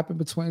sure what happened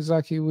between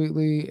Zakee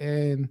Wheatley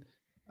and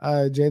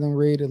Jalen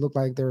Reed. It looked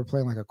like they were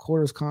playing like a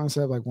quarters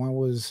concept. Like one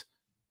was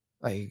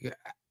like,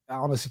 I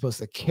don't know if you're supposed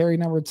to carry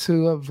number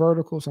 2 up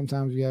vertical.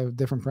 Sometimes you have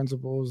different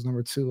principles.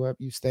 Number 2 up,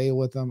 you stay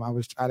with them. I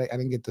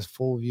didn't get this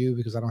full view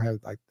because I don't have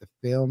like the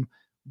film,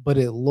 but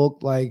it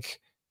looked like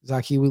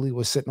Zakee Wheatley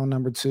was sitting on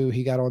number 2.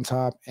 He got on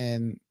top,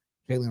 and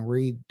Jalen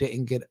Reed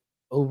didn't get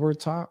over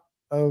top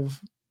of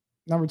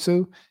number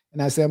 2. And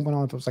that standpoint, I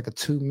don't know if it was like a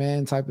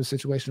 2-man type of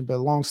situation. But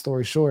long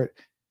story short,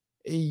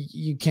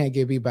 you can't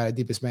get beat by the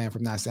deepest man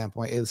from that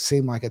standpoint. It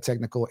seemed like a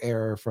technical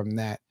error from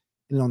that.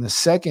 And on the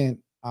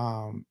second,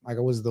 like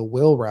it was the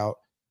wheel route.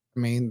 I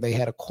mean, they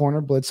had a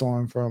corner blitz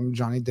on from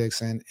Johnny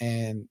Dixon,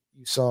 and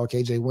you saw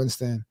KJ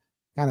Winston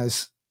kind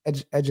of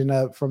edging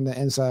up from the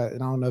inside.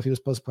 And I don't know if he was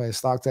supposed to play a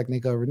stock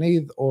technique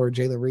underneath or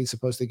Jalen Reed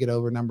supposed to get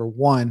over number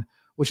 1,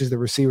 which is the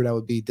receiver that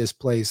would be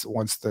displaced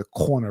once the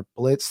corner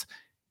blitzed.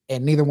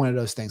 And neither one of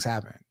those things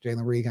happened.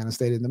 Jalen Reed kind of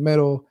stayed in the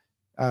middle.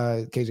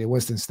 KJ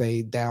Winston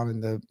stayed down,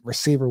 and the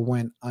receiver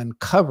went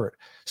uncovered.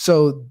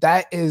 So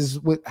that is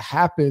what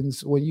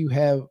happens when you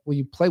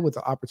play with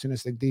an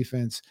opportunistic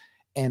defense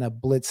and a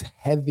blitz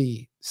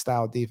heavy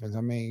style defense.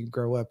 I mean, you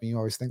grow up and you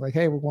always think like,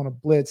 hey, we're going to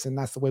blitz and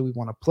that's the way we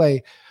want to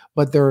play.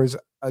 But there's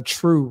a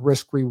true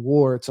risk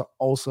reward to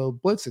also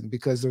blitzing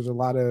because there's a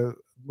lot of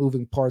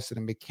moving parts to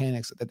the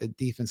mechanics that the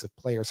defensive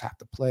players have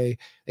to play.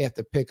 They have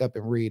to pick up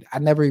and read. I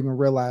never even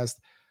realized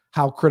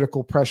how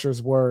critical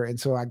pressures were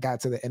until I got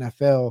to the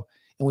NFL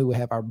and we would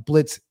have our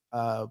blitz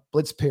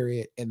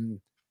period. And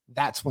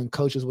that's when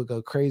coaches would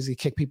go crazy,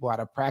 kick people out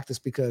of practice,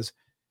 because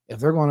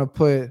if you're going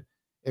to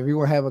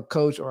have a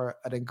coach or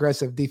an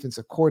aggressive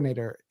defensive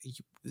coordinator,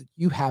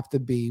 you have to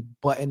be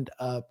buttoned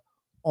up,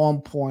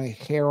 on point,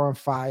 hair on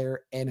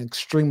fire, and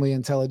extremely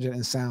intelligent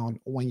and sound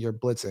when you're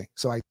blitzing.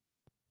 So that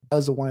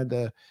was one of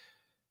the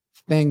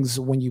things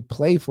when you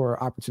play for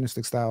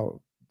opportunistic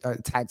style,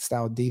 attack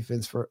style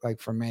defense for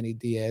Manny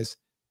Diaz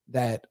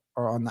that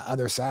are on the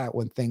other side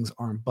when things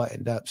aren't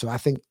buttoned up. So I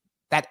think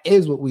that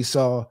is what we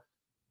saw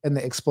in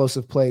the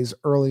explosive plays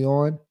early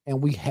on,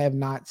 and we have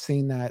not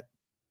seen that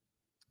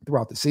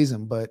throughout the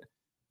season. But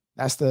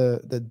that's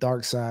the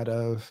dark side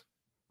of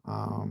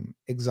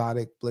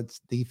exotic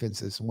blitz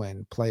defenses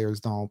when players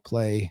don't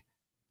play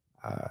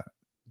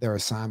their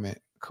assignment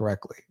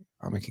correctly.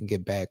 It can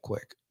get bad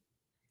quick.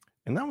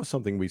 And that was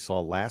something we saw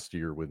last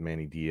year with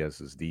Manny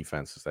Diaz's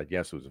defense, is that,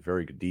 yes, it was a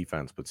very good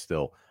defense, but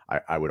still,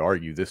 I would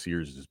argue this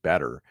year's is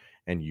better.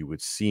 And you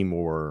would see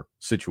more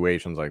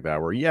situations like that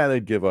where, yeah,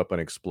 they'd give up an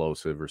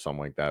explosive or something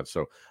like that.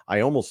 So I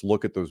almost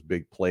look at those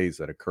big plays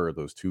that occurred,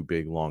 those 2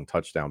 big long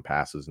touchdown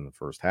passes in the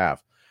first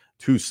half,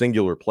 2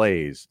 singular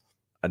plays,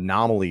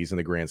 anomalies in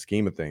the grand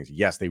scheme of things.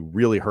 Yes, they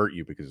really hurt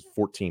you because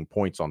 14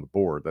 points on the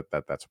board.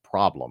 That's a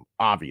problem,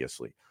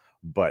 obviously.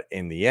 But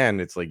in the end,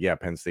 it's like, yeah,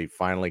 Penn State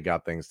finally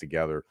got things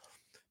together.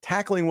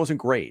 Tackling wasn't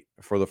great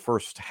for the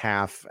first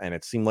half, and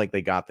it seemed like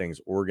they got things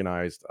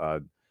organized.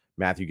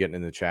 Matthew getting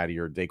in the chat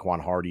here,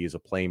 Daquan Hardy is a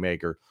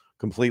playmaker.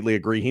 Completely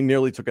agree. He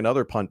nearly took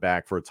another punt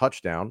back for a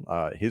touchdown.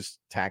 His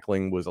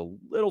tackling was a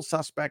little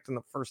suspect in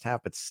the first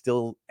half, but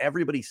still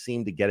everybody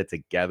seemed to get it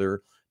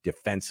together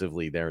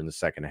defensively there in the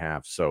second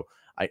half. So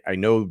I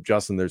know,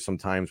 Justin, there's some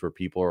times where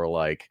people are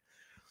like,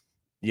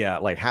 yeah,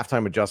 like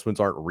halftime adjustments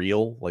aren't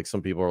real. Like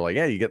some people are like,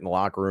 yeah, you get in the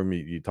locker room,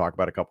 you talk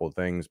about a couple of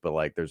things, but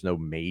like there's no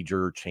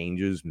major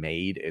changes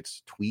made.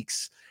 It's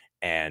tweaks.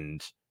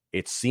 And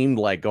it seemed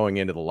like going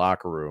into the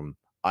locker room,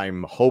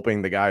 I'm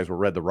hoping the guys were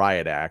read the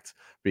riot act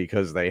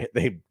because they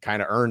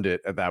kind of earned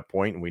it at that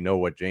point. And we know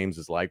what James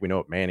is like. We know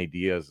what Manny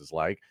Diaz is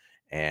like.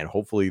 And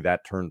hopefully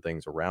that turned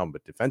things around.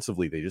 But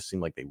defensively, they just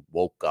seemed like they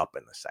woke up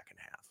in the second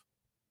half.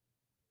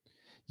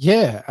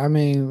 Yeah, I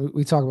mean,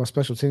 we talk about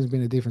special teams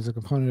being a defensive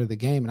component of the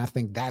game, and I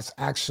think that's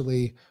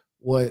actually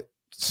what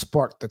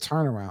sparked the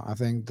turnaround. I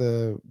think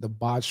the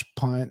botched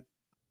punt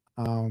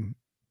um,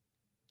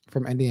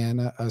 from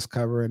Indiana, us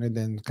covering, and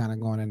then kind of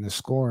going into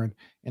scoring,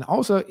 and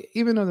also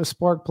even though the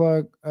spark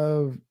plug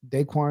of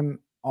Daquan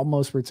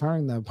almost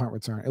returning the punt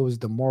return, it was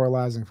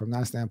demoralizing from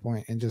that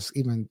standpoint. And just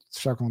even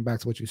circling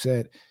back to what you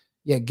said,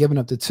 yeah, giving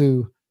up the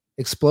two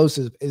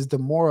explosive is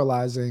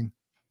demoralizing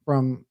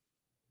from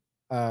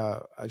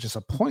just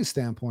a point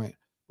standpoint.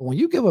 But when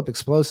you give up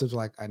explosives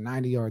like a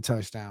 90-yard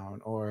touchdown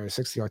or a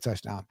 60-yard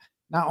touchdown,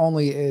 not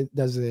only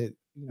does it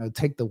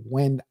take the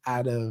wind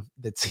out of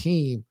the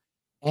team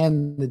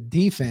and the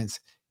defense,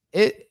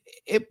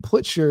 it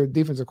puts your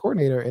defensive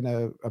coordinator in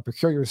a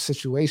peculiar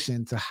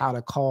situation to how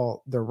to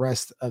call the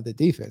rest of the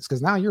defense,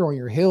 because now you're on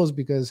your heels,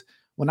 because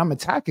when I'm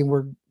attacking,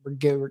 we're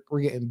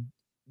getting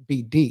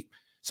beat deep.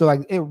 So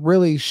like it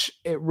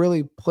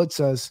really puts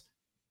us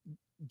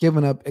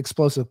giving up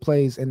explosive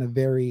plays in a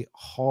very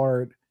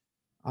hard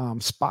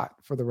spot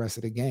for the rest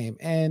of the game.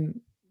 And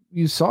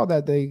you saw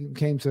that they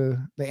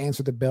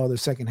answered the bell the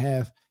second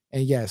half.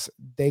 And yes,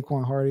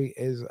 Daquan Hardy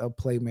is a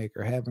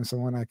playmaker, having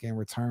someone that can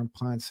return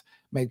punts,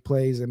 make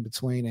plays in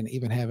between, and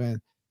even having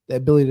the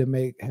ability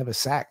to have a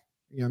sack,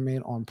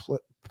 on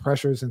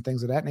pressures and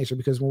things of that nature.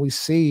 Because when we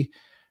see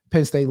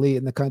Penn State lead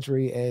in the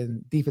country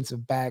and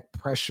defensive back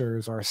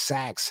pressures or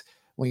sacks,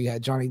 when you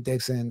had Johnny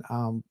Dixon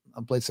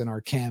blitzing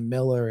or Cam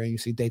Miller, and you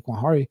see Daquan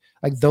Hardy,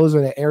 like those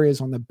are the areas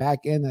on the back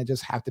end that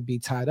just have to be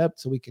tied up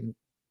so we can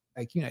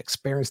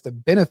experience the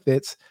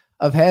benefits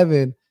of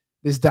having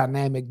this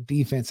dynamic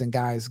defense and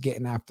guys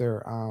getting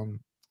after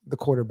the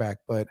quarterback.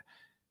 But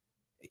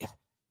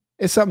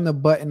it's something to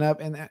button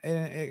up, and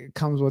it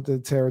comes with the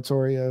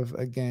territory of,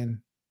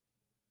 again,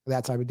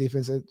 that type of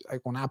defense.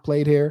 Like when I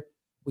played here,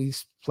 we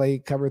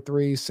played cover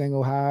 3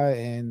 single high,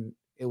 and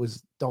it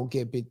was don't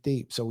get bit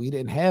deep. So we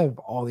didn't have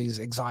all these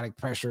exotic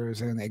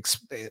pressures and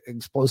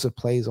explosive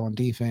plays on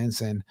defense,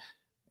 and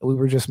we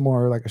were just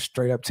more like a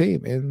straight up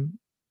team. And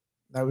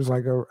that was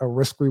like a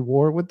risk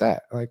reward with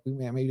that. Like we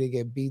maybe they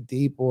get beat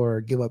deep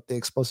or give up the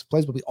explosive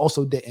plays, but we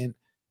also didn't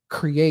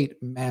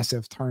create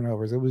massive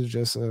turnovers. It was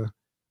just a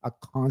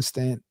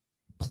constant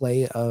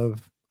play of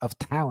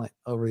talent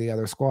over the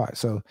other squad.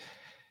 So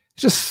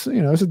it's just,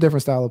 it's a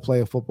different style of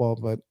play of football,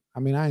 but I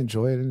mean, I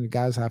enjoy it, and the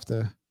guys have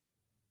to,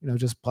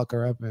 just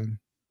pucker up and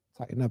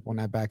tighten up on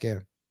that back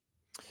end.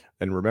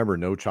 And remember,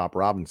 no Chop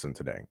Robinson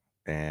today.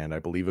 And I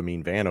believe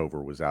Amin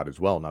Vanover was out as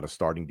well. Not a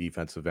starting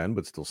defensive end,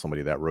 but still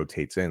somebody that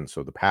rotates in.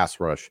 So the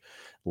pass rush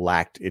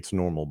lacked its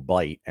normal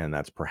bite. And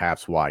that's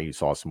perhaps why you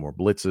saw some more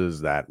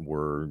blitzes that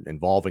were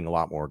involving a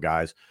lot more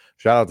guys.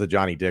 Shout out to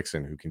Johnny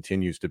Dixon, who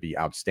continues to be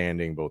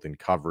outstanding both in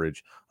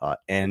coverage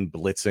and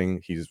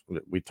blitzing.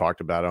 We talked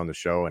about it on the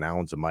show, and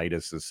Alan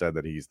Zamaitis has said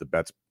that he's the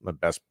best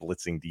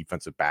blitzing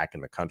defensive back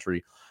in the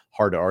country.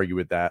 Hard to argue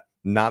with that.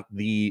 Not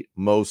the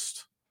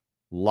most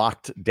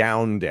locked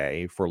down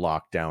day for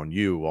Lockdown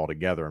U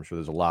altogether. I'm sure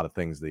there's a lot of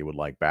things they would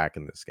like back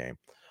in this game.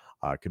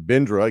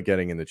 Kabindra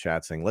getting in the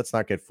chat saying, let's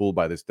not get fooled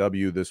by this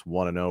W. This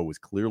 1-0 was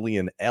clearly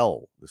an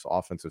L. This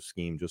offensive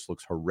scheme just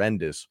looks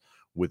horrendous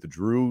with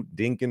Drew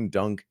Dinkin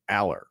Dunk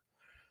Aller.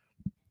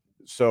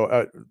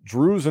 So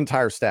Drew's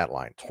entire stat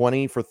line,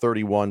 20 for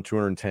 31,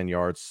 210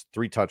 yards,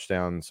 3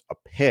 touchdowns, a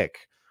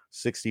pick,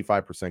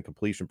 65%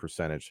 completion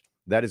percentage.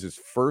 That is his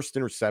first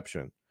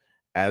interception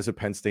as a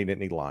Penn State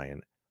Nittany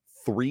Lion.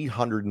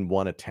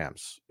 301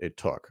 attempts it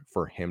took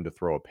for him to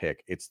throw a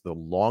pick. It's the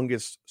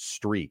longest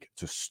streak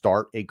to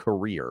start a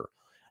career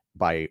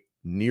by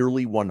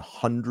nearly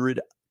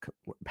 100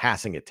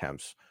 passing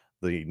attempts.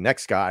 The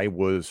next guy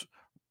was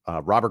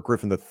Robert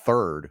Griffin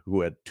III,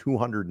 who had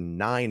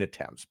 209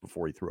 attempts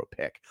before he threw a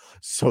pick.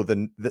 So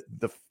the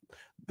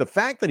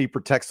fact that he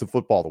protects the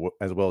football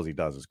as well as he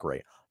does is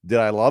great. Did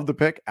I love the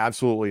pick?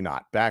 Absolutely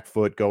not. Back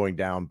foot going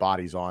down,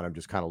 bodies on him,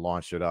 just kind of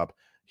launched it up.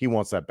 He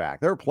wants that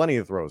back. There are plenty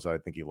of throws that I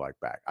think he liked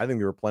back. I think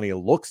there were plenty of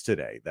looks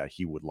today that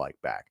he would like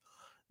back.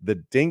 The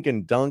dink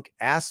and dunk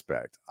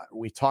aspect,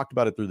 we talked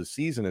about it through the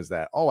season, is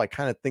that, I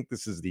kind of think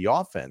this is the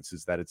offense,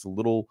 is that it's a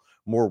little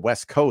more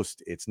West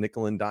Coast. It's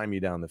nickel and dime you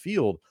down the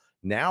field.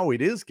 Now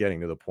it is getting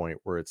to the point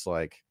where it's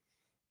like,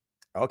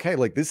 okay,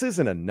 like this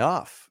isn't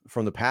enough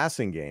from the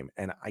passing game.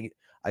 And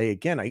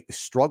I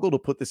struggle to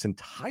put this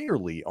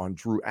entirely on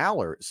Drew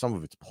Aller. Some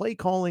of it's play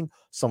calling,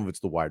 some of it's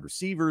the wide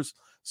receivers.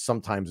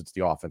 Sometimes it's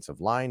the offensive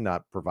line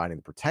not providing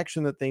the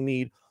protection that they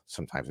need.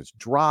 Sometimes it's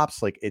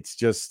drops. Like it's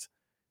just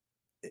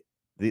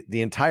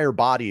the entire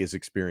body is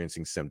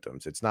experiencing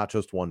symptoms. It's not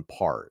just one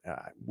part.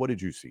 What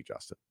did you see,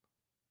 Justin?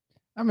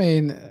 I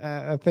mean,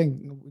 I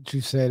think what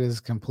you said is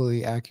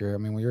completely accurate. I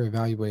mean, when you're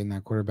evaluating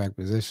that quarterback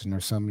position,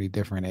 there's so many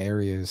different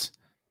areas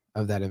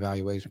of that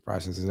evaluation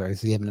process.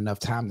 Is he having enough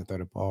time to throw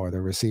the ball? Are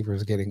the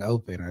receivers getting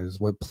open? Or is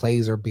what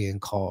plays are being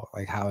called?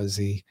 Like, how is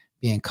he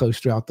being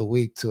coached throughout the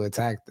week to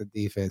attack the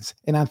defense?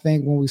 And I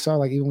think when we saw,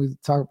 like, even we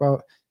talk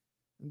about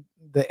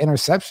the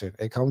interception,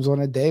 it comes on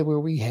a day where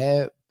we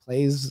had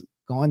plays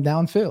going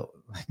downfield.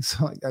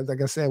 So,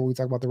 like I said, when we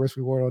talk about the risk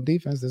reward on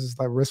defense, this is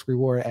like risk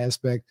reward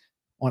aspect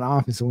on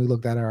offense. And we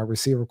looked at our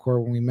receiver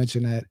core when we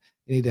mentioned that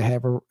you need to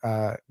have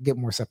get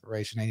more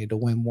separation. They need to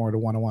win more of the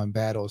one-on-one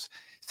battles.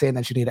 Saying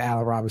that you need an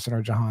Allen Robinson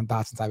or Jahan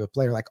Dotson type of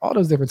player, like all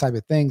those different type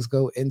of things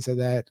go into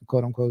that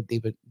quote unquote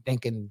deep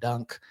dink and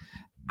dunk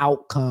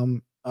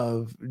outcome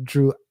of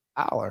Drew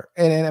Aller.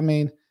 And I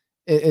mean,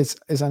 it's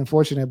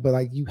unfortunate, but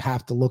like you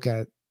have to look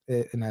at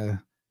it in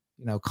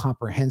a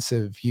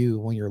comprehensive view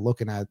when you're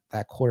looking at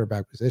that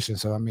quarterback position.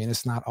 So I mean,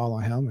 it's not all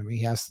on him. I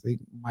mean,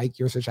 Mike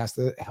Yurcich has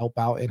to help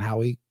out in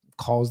how he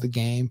calls the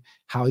game,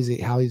 how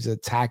he's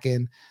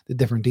attacking the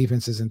different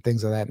defenses and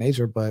things of that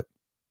nature. But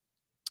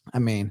I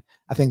mean,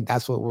 I think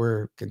that's what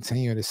we're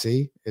continuing to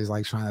see is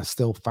like trying to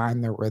still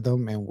find their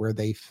rhythm and where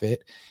they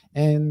fit.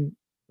 And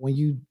when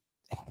you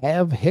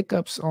have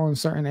hiccups on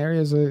certain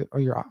areas of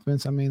your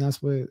offense, I mean, I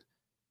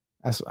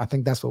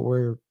think that's what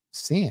we're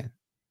seeing.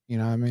 You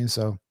know what I mean?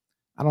 So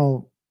I don't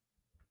know.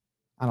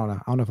 I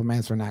don't know if I'm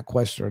answering that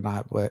question or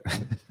not, but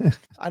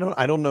I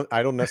don't know.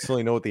 I don't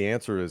necessarily know what the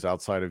answer is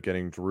outside of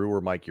getting Drew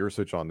or Mike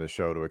Yurcich on this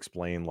show to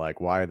explain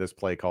like why this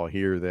play call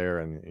here, there,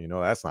 and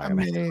that's not I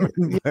gonna mean,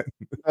 happen.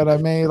 but I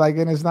mean, like,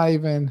 and it's not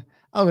even.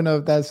 I don't even know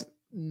if that's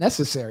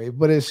necessary,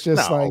 but it's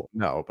just like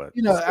no, but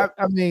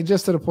I mean,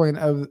 just to the point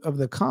of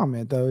the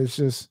comment though, it's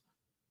just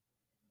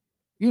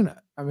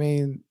I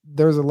mean,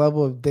 there's a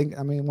level of dink.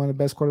 I mean, one of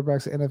the best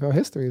quarterbacks in NFL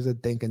history is a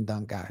dink and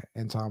dunk guy,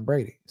 and Tom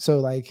Brady. So,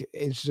 like,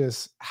 it's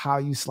just how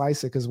you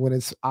slice it. Because when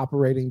it's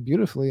operating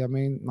beautifully, I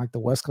mean, like the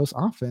West Coast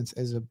offense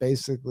is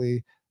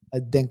basically a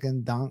dink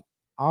and dunk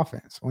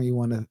offense when you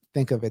want to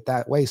think of it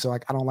that way. So,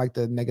 like, I don't like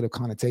the negative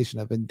connotation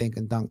of a dink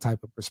and dunk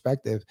type of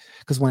perspective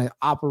because when it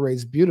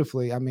operates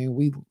beautifully, I mean,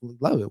 we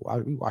love it.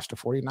 We watched the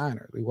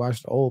 49ers. We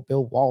watched the old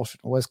Bill Walsh,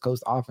 the West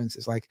Coast offense.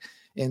 It's like,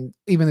 and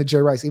even the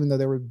Jerry Rice, even though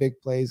there were big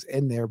plays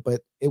in there,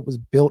 but it was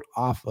built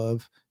off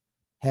of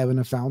having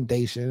a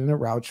foundation and a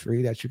route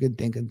tree that you can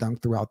dink and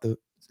dunk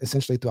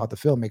essentially throughout the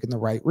field, making the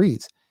right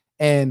reads.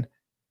 And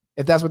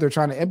if that's what they're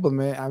trying to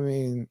implement, I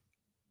mean,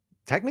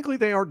 technically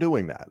they are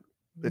doing that.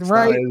 It's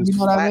right? not as You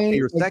know what I flashy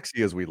mean? or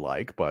sexy as we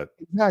like, but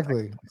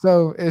exactly.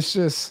 So it's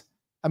just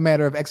a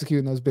matter of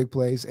executing those big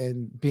plays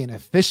and being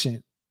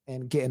efficient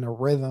and getting a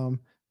rhythm,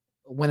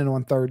 winning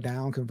on third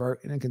down,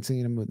 converting, and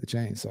continue to move the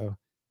chain. So,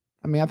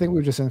 I mean, I think we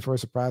were just in for a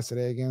surprise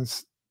today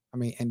against,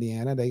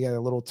 Indiana. They got a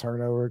little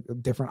turnover, a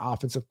different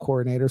offensive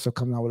coordinator, so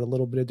coming out with a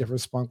little bit of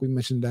different spunk. We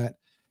mentioned that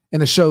in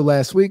the show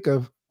last week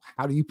of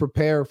how do you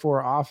prepare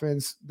for an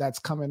offense that's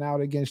coming out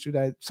against you,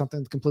 that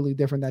something completely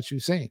different that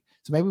you've seen.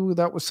 So maybe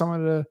that was some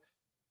of the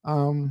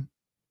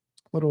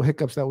little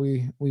hiccups that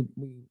we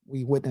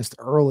witnessed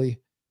early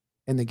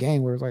in the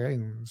game where it's like, hey,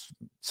 it's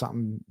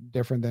something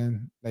different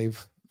than they've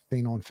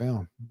seen on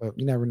film, but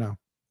you never know.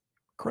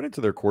 Credit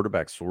to their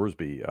quarterback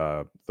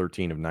Sorsby,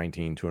 13 of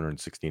 19,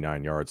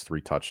 269 yards,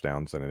 3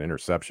 touchdowns, and an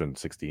interception,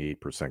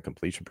 68%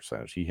 completion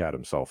percentage. He had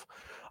himself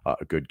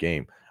a good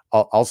game.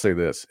 I'll say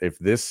this. If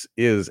this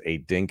is a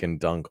dink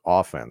and dunk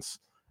offense,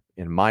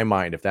 in my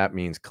mind, if that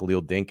means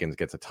Khalil Dinkins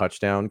gets a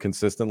touchdown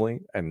consistently,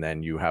 and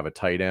then you have a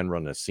tight end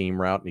run a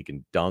seam route and he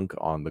can dunk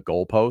on the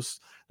goalposts,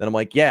 then I'm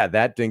like, yeah,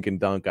 that dink and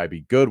dunk I'd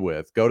be good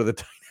with. Go to the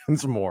tight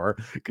ends more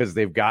because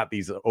they've got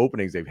these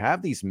openings. They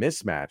have these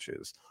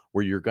mismatches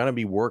where you're going to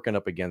be working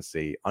up against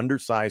a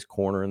undersized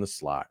corner in the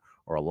slot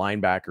or a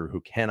linebacker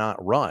who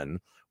cannot run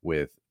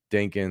with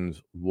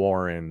Dinkins,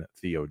 Warren,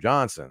 Theo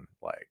Johnson.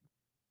 Like,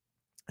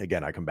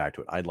 again, I come back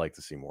to it. I'd like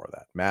to see more of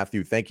that.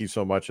 Matthew, thank you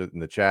so much in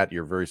the chat.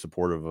 You're very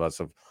supportive of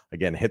us.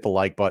 Again, hit the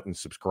like button,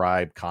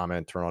 subscribe,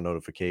 comment, turn on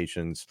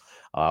notifications,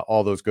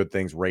 all those good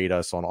things. Rate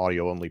us on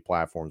audio-only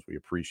platforms. We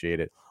appreciate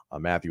it.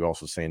 Matthew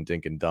also saying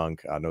dink and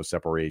dunk, no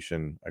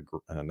separation.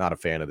 Not a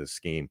fan of this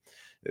scheme.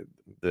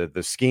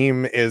 The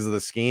scheme is the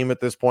scheme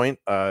at this point.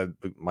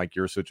 Mike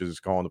Yurcich is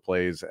calling the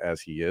plays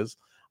as he is.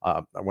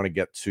 I want to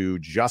get to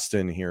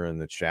Justin here in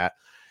the chat.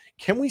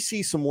 Can we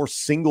see some more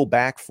single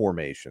back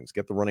formations?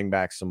 Get the running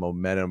back some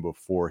momentum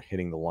before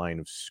hitting the line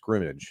of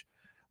scrimmage.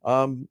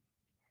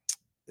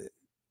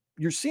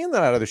 You're seeing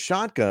that out of the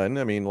shotgun.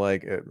 I mean,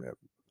 like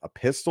a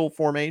pistol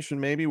formation,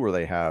 maybe where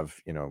they have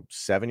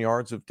 7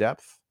 yards of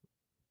depth.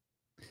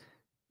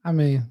 I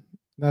mean,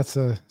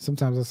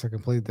 sometimes that's a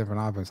completely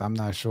different offense. I'm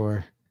not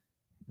sure.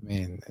 I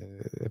mean,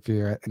 if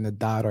you're in the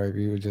dot or if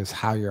you're just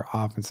how your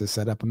offense is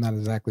set up, I'm not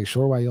exactly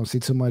sure why you don't see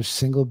too much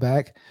single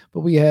back. But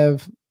we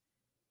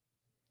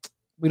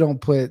don't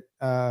put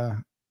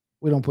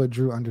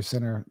Drew under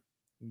center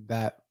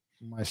that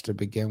much to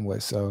begin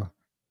with. So,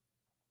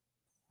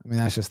 I mean,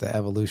 that's just the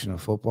evolution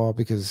of football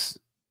because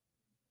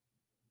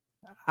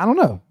I don't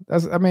know.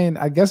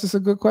 I guess it's a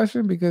good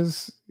question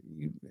because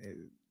you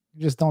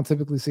just don't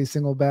typically see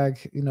single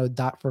back,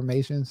 dot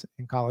formations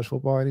in college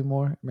football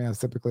anymore. I mean, it's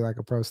typically like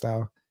a pro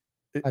style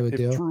type of If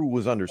deal. Drew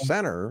was under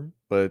center,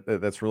 but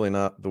that's really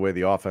not the way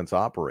the offense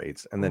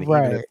operates. And then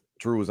even if Right.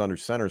 Drew was under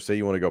center, say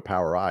you want to go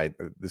power I,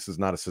 this is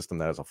not a system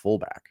that has a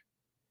fullback.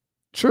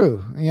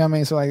 True. You know what I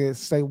mean? So like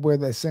it's like where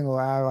the single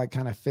eye like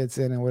kind of fits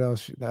in and what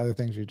else the other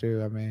things you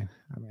do.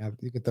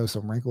 You could throw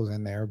some wrinkles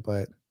in there,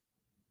 but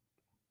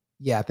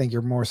yeah, I think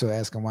you're more so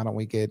asking why don't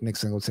we get Nick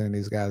Singleton and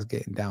these guys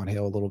getting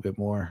downhill a little bit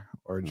more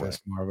or Right.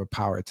 just more of a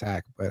power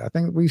attack. But I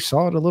think we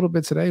saw it a little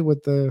bit today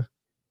with the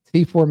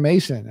T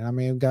formation. I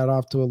mean, got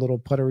off to a little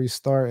puttery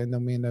start and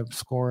then we ended up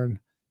scoring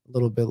a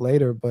little bit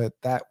later, but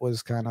that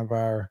was kind of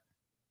our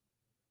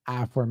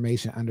I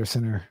formation under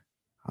center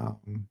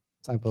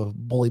type of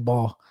bully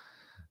ball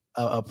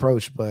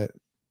approach. But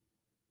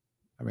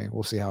I mean,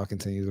 we'll see how it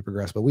continues to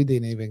progress. But we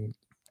didn't even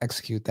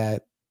execute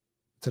that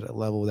to the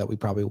level that we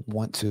probably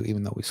want to,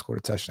 even though we scored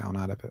a touchdown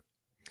out of it.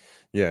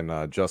 Yeah,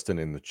 and Justin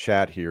in the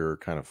chat here,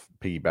 kind of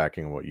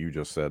piggybacking on what you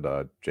just said,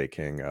 Jay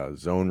King,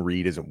 zone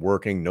read isn't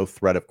working. No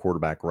threat of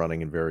quarterback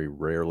running, and very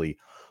rarely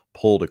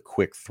pulled a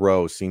quick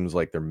throw. Seems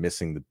like they're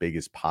missing the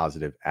biggest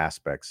positive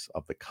aspects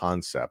of the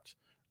concept.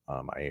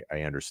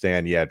 I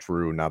understand. Yeah,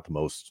 Drew, not the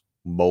most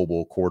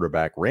mobile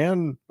quarterback,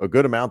 ran a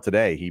good amount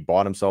today. He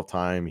bought himself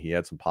time. He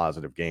had some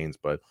positive gains,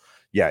 but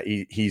yeah,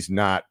 he's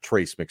not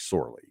Trace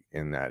McSorley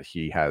in that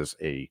he has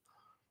a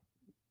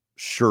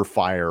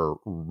surefire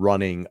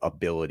running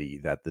ability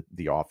that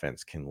the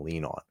offense can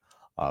lean on.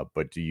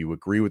 But do you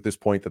agree with this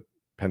point that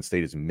Penn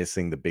State is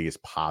missing the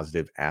biggest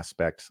positive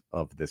aspect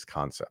of this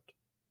concept?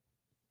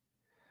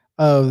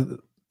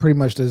 Pretty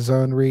much the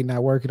zone read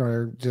not working,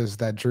 or just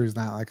that Drew's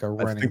not like a I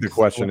running. think the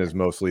question is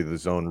mostly the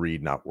zone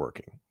read not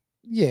working.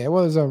 Yeah,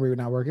 well, the zone read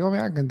not working. I mean,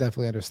 I can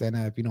definitely understand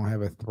that if you don't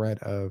have a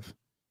threat of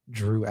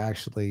Drew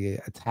actually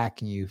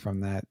attacking you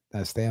from that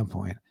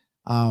standpoint.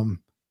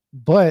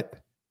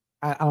 But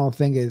I don't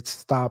think it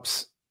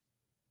stops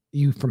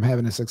you from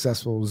having a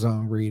successful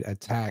zone read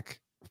attack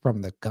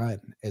from the gun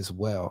as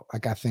well.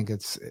 Like I think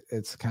it's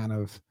kind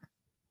of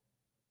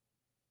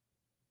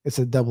it's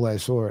a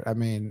double-edged sword. I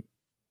mean,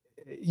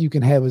 you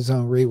can have a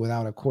zone read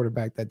without a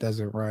quarterback that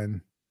doesn't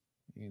run,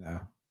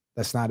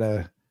 that's not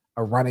a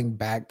running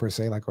back per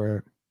se, like,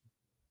 or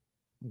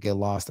get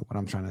lost at what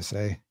I'm trying to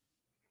say.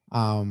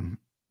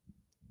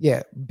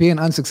 Yeah, being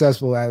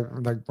unsuccessful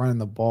at like running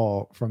the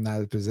ball from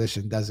that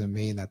position doesn't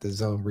mean that the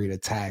zone read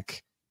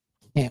attack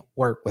can't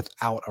work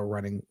without a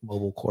running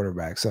mobile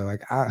quarterback. So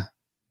like I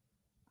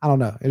don't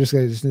know. They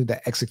just need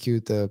to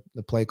execute the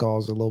play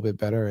calls a little bit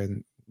better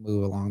and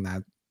move along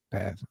that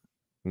path.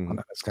 I don't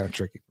know. It's kind of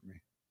tricky for me.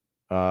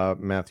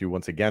 Matthew,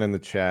 once again in the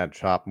chat,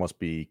 Chop must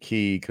be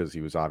key because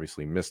he was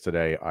obviously missed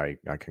today. I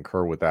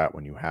concur with that.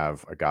 When you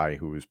have a guy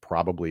who is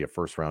probably a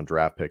first-round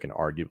draft pick and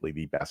arguably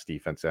the best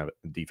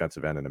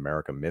defensive end in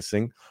America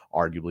missing,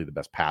 arguably the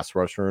best pass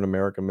rusher in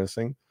America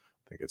missing,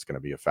 I think it's going to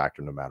be a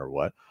factor no matter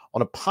what.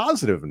 On a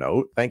positive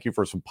note, thank you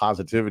for some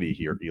positivity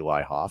here,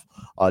 Eli Hoff.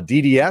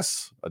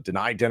 DDS,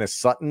 denied Dennis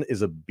Sutton,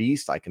 is a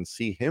beast. I can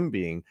see him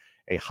being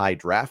a high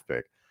draft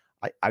pick.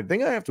 I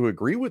think I have to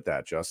agree with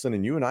that, Justin,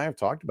 and you and I have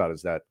talked about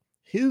is that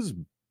his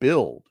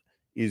build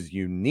is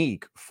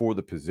unique for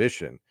the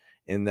position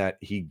in that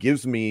he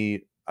gives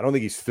me, I don't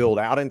think he's filled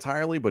out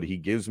entirely, but he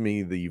gives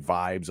me the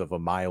vibes of a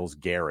Myles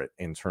Garrett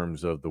in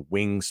terms of the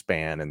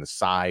wingspan and the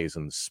size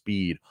and the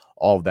speed,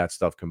 all of that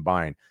stuff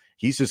combined.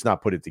 He's just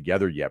not put it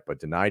together yet, but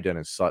Denai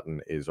Dennis Sutton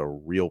is a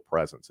real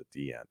presence at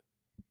the end.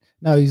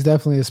 No, he's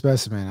definitely a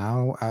specimen.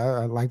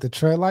 I like to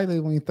tread lightly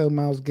when you throw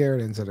Myles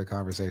Garrett into the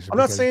conversation. I'm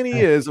not saying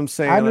he is. I'm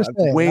saying I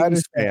understand.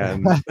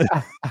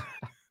 wingspan.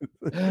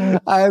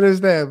 I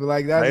understand, but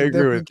like that's I a agree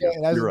different with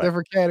you. that's You're a right.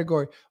 different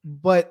category.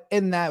 But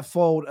in that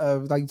fold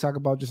of like you talk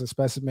about just a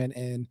specimen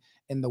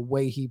and the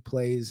way he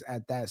plays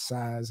at that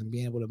size and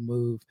being able to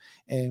move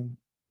and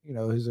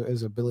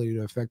his ability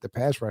to affect the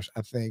pass rush,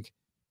 I think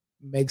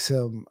makes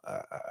him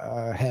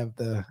have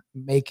the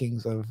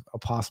makings of a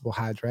possible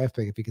high draft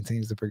pick if he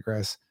continues to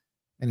progress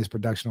in his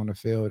production on the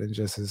field and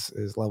just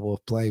his level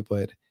of play.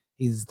 But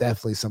he's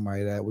definitely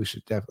somebody that we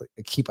should definitely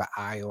keep an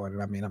eye on.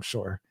 And I mean, I'm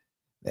sure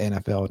the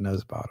NFL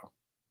knows about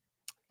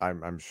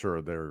him. I'm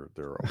sure they're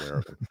aware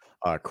of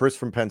it. Chris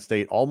from Penn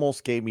State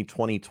almost gave me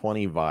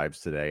 2020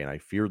 vibes today, and I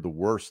feared the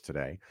worst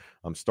today.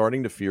 I'm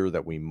starting to fear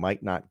that we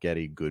might not get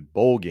a good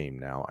bowl game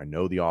now. I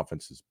know the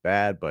offense is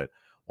bad, but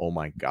oh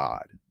my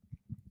God.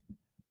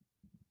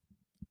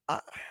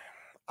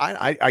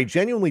 I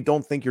genuinely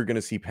don't think you're going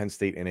to see Penn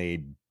State in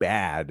a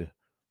bad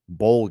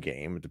bowl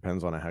game. It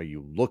depends on how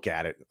you look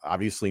at it.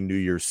 Obviously, New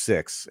Year's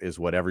 6 is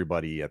what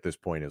everybody at this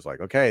point is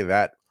like, okay,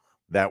 that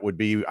would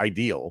be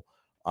ideal.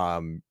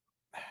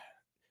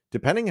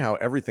 Depending how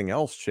everything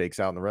else shakes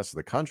out in the rest of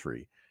the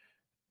country,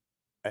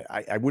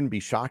 I wouldn't be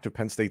shocked if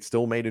Penn State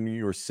still made a New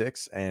Year's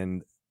 6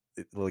 and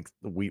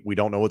we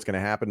don't know what's going to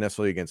happen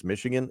necessarily against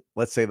Michigan.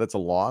 Let's say that's a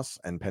loss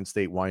and Penn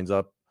State winds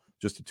up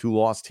just a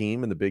 2-loss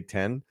team in the Big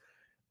Ten.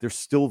 There's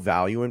still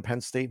value in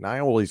Penn State. And I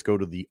always go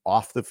to the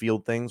off the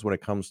field things when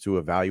it comes to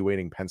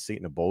evaluating Penn State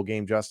in a bowl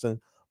game, Justin.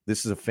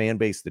 This is a fan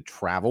base that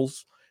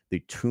travels. They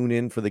tune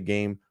in for the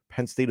game.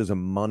 Penn State is a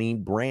money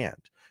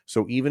brand.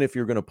 So even if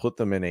you're going to put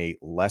them in a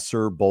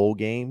lesser bowl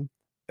game,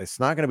 it's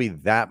not going to be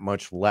that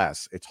much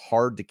less. It's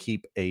hard to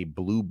keep a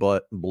blue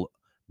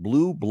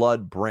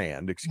blood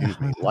brand, excuse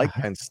me, like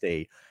Penn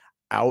State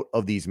out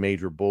of these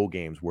major bowl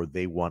games where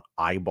they want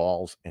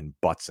eyeballs and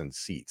butts and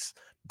seats.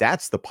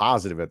 That's the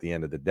positive at the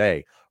end of the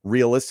day.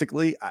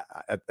 Realistically,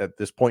 at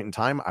this point in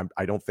time,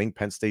 I don't think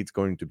Penn State's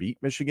going to beat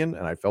Michigan,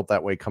 and I felt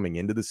that way coming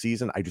into the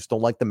season. I just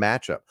don't like the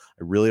matchup.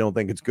 I really don't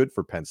think it's good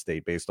for Penn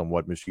State based on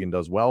what Michigan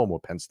does well and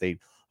what Penn State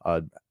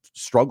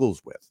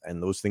struggles with,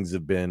 and those things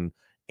have been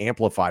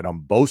amplified on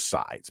both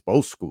sides,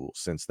 both schools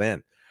since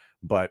then.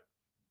 But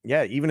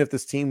yeah, even if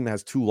this team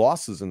has 2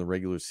 losses in the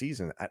regular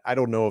season, I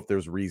don't know if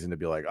there's reason to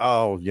be like,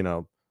 oh,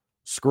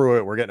 screw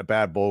it, we're getting a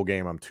bad bowl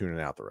game, I'm tuning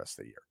out the rest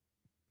of the year.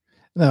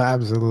 No,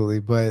 absolutely.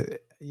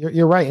 But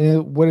you're right.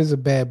 And what is a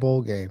bad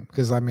bowl game?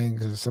 Because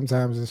because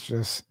sometimes it's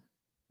just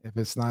if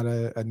it's not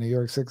a New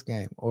York Six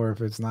game, or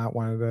if it's not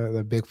one of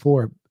the Big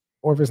Four,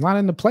 or if it's not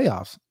in the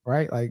playoffs,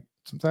 right? Like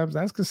sometimes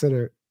that's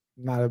considered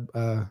not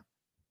a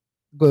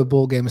good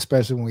bowl game,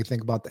 especially when we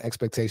think about the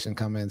expectation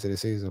coming into the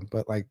season.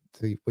 But like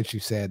what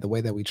you said, the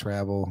way that we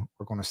travel,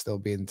 we're going to still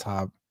be in the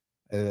top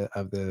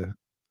of the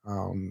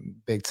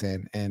Big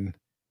Ten, and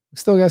we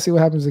still got to see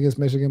what happens against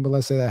Michigan. But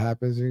let's say that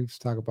happens, you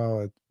just talk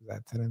about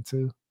that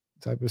 10-2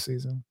 type of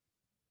season.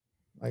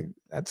 Like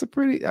that's a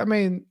pretty.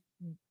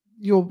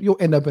 You'll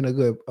end up in a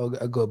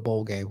good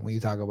bowl game when you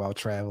talk about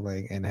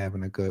traveling and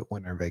having a good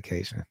winter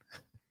vacation.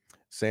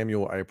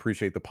 Samuel, I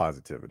appreciate the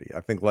positivity.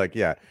 I think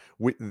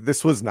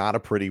this was not a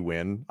pretty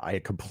win. I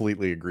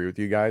completely agree with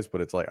you guys,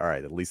 but it's like, all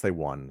right, at least they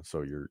won.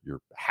 So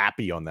you're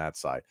happy on that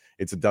side.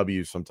 It's a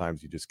W.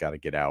 Sometimes you just got to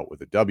get out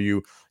with a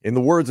W. In the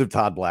words of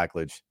Todd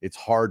Blackledge, it's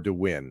hard to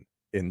win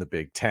in the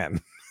Big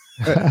Ten.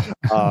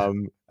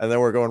 And then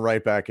we're going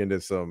right back into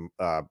some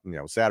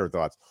sadder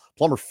thoughts.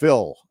 Plumber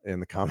Phil in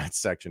the comments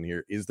section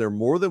here. Is there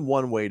more than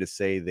one way to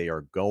say they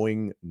are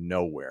going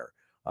nowhere?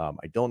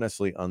 I don't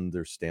necessarily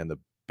understand the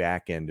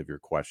back end of your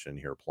question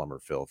here, Plumber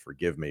Phil,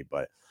 forgive me,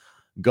 but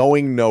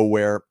going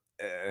nowhere,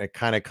 it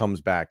kind of comes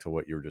back to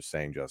what you were just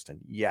saying, Justin.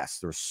 Yes,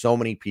 there's so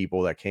many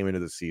people that came into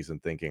the season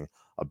thinking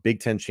a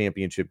Big Ten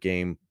championship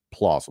game,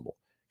 plausible.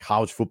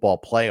 College football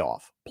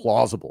playoff,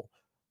 plausible.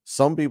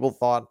 Some people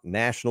thought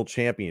national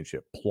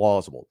championship,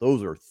 plausible.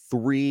 Those are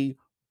 3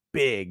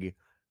 big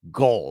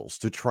goals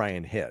to try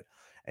and hit.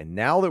 And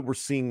now that we're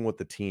seeing what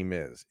the team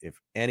is,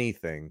 if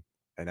anything,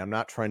 and I'm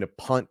not trying to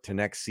punt to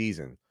next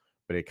season,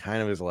 but it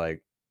kind of is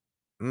like,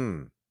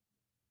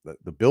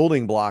 the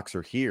building blocks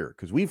are here,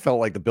 because we felt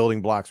like the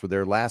building blocks were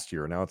there last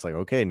year. Now it's like,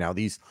 okay, now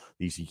these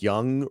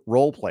young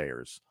role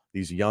players,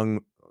 these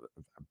young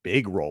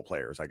big role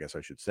players, I guess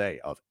I should say,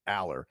 of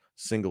Aller,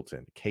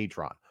 Singleton,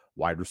 Katron,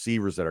 wide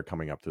receivers that are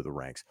coming up through the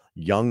ranks,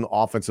 young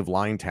offensive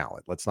line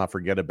talent. Let's not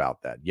forget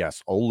about that.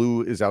 Yes,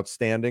 Olu is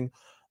outstanding.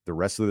 The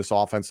rest of this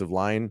offensive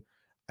line,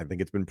 I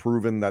think it's been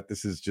proven that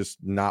this is just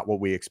not what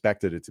we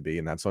expected it to be,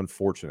 and that's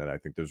unfortunate. I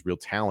think there's real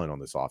talent on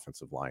this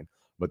offensive line,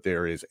 but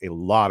there is a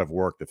lot of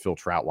work that Phil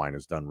Trautwein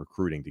has done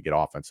recruiting to get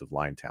offensive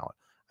line talent.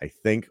 I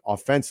think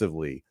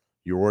offensively,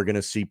 you're going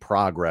to see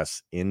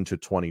progress into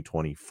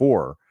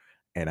 2024,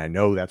 and I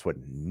know that's what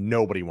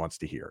nobody wants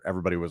to hear.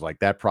 Everybody was like,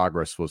 that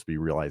progress is supposed to be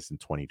realized in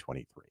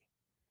 2023.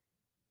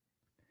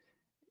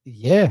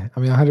 Yeah,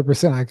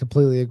 100%. I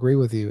completely agree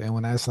with you. And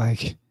when that's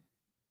like,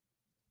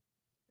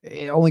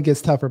 it only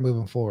gets tougher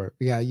moving forward.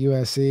 We got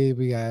USC,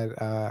 we got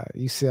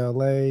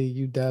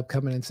UCLA, UW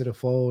coming into the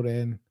fold,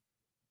 and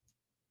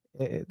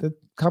the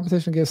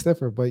competition gets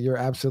stiffer. But you're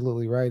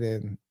absolutely right.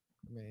 And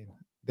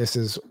this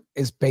is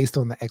based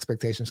on the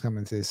expectations coming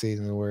into the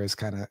season, where it's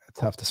kind of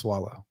tough to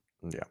swallow.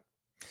 Yeah.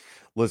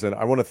 Listen,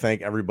 I want to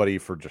thank everybody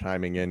for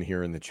chiming in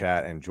here in the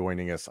chat and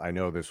joining us. I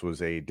know this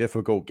was a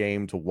difficult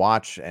game to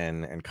watch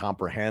and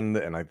comprehend,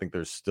 and I think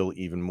there's still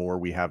even more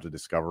we have to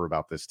discover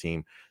about this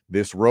team.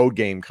 This road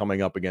game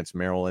coming up against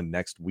Maryland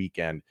next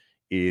weekend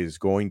is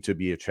going to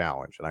be a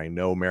challenge. And I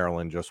know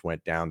Maryland just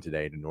went down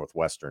today to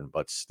Northwestern,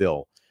 but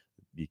still,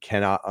 you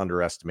cannot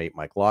underestimate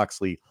Mike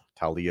Locksley.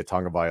 Taulia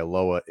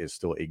Tagovailoa is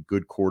still a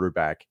good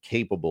quarterback,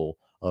 capable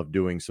of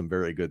doing some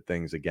very good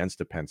things against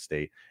a Penn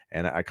State.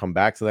 And I come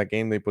back to that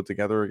game they put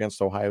together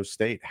against Ohio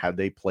State. Had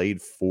they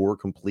played 4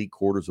 complete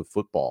quarters of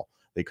football,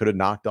 they could have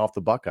knocked off the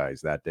Buckeyes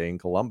that day in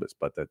Columbus,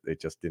 but that it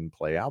just didn't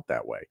play out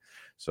that way.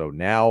 So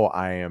now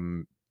I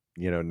am,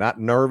 not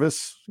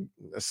nervous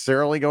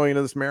necessarily going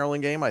into this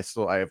Maryland game. I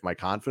have my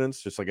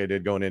confidence, just like I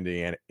did going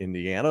into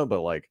Indiana, but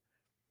like,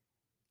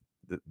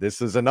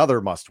 this is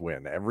another must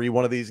win. Every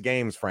one of these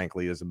games,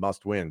 frankly, is a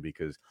must win,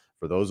 because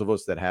for those of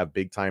us that have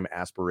big time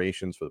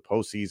aspirations for the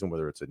postseason,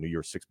 whether it's a New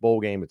Year's Six bowl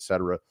game,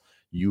 etc.,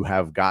 you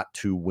have got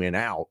to win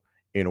out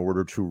in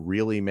order to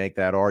really make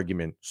that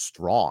argument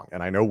strong.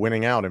 And I know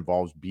winning out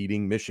involves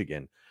beating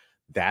Michigan.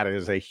 That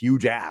is a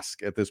huge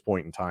ask at this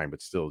point in time,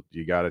 but still,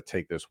 you got to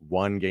take this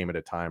one game at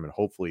a time. And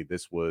hopefully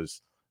this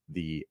was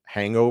the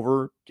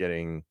hangover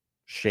getting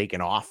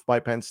shaken off by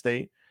Penn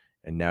State,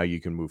 and now you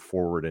can move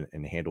forward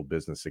and handle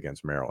business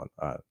against Maryland.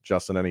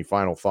 Justin, any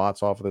final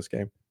thoughts off of this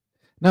game?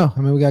 No,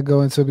 I mean, we got to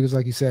go into it because,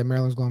 like you said,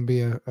 Maryland's going to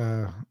be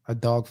a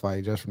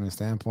dogfight just from the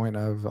standpoint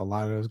of a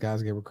lot of those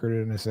guys get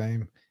recruited in the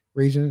same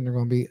region, and they're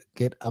going to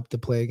get up to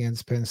play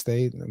against Penn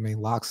State. I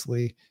mean,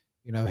 Loxley,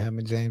 him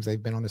and James,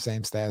 they've been on the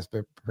same staffs,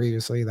 but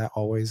previously that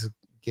always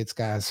gets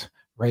guys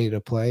ready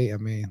to play. I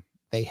mean,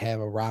 they have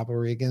a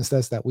rivalry against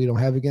us that we don't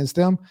have against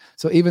them.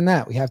 So even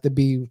that, we have to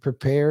be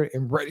prepared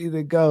and ready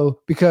to go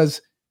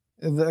because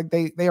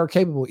they are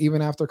capable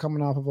even after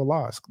coming off of a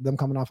loss. Them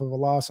coming off of a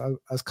loss,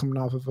 us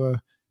coming off of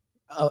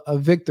a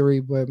victory,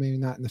 but maybe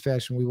not in the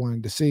fashion we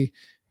wanted to see.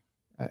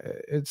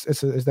 It's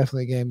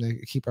definitely a game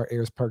to keep our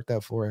ears perked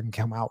up for and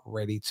come out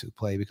ready to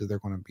play because they're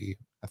going to be,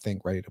 I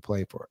think, ready to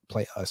play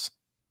us.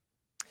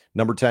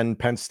 Number 10,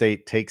 Penn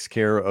State takes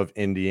care of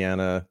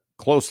Indiana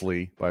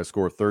closely by a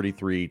score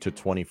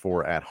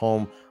 33-24 at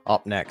home.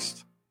 Up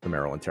next, the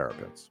Maryland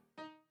Terrapins.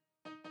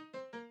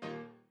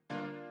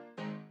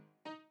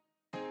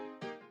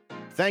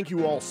 Thank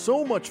you all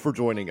so much for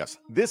joining us.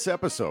 This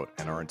episode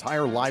and our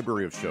entire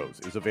library of shows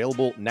is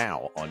available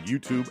now on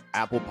YouTube,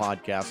 Apple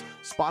Podcasts,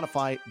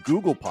 Spotify,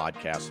 Google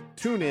Podcasts,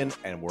 TuneIn,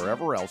 and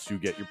wherever else you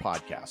get your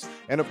podcasts.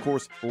 And of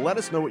course, let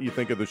us know what you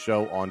think of the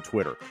show on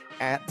Twitter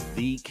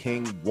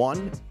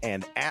 @TheKing1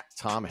 and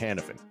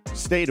 @TomHannafin.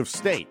 State of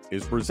State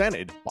is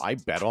presented by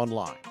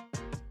BetOnline.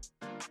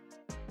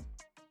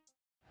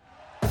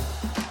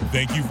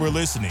 Thank you for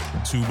listening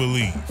to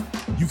Believe.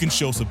 You can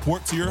show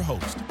support to your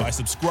host by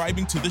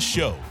subscribing to the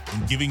show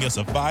and giving us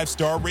a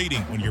 5-star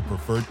rating on your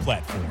preferred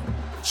platform.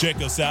 Check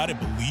us out at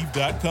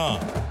Believe.com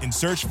and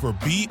search for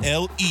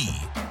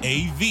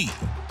BLEAV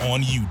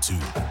on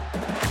YouTube.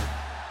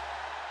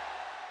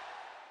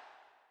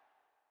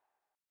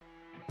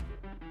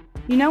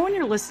 You know when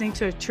you're listening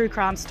to a true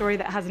crime story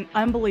that has an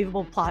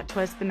unbelievable plot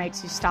twist that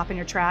makes you stop in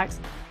your tracks?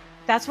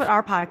 That's what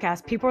our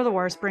podcast, People Are the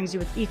Worst, brings you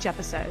with each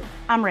episode.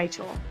 I'm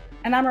Rachel.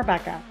 And I'm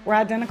Rebecca. We're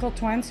identical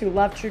twins who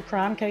love true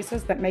crime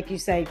cases that make you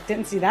say,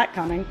 didn't see that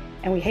coming,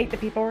 and we hate the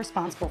people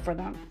responsible for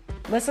them.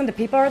 Listen to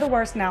People Are the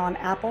Worst now on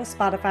Apple,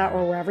 Spotify,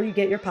 or wherever you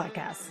get your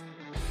podcasts.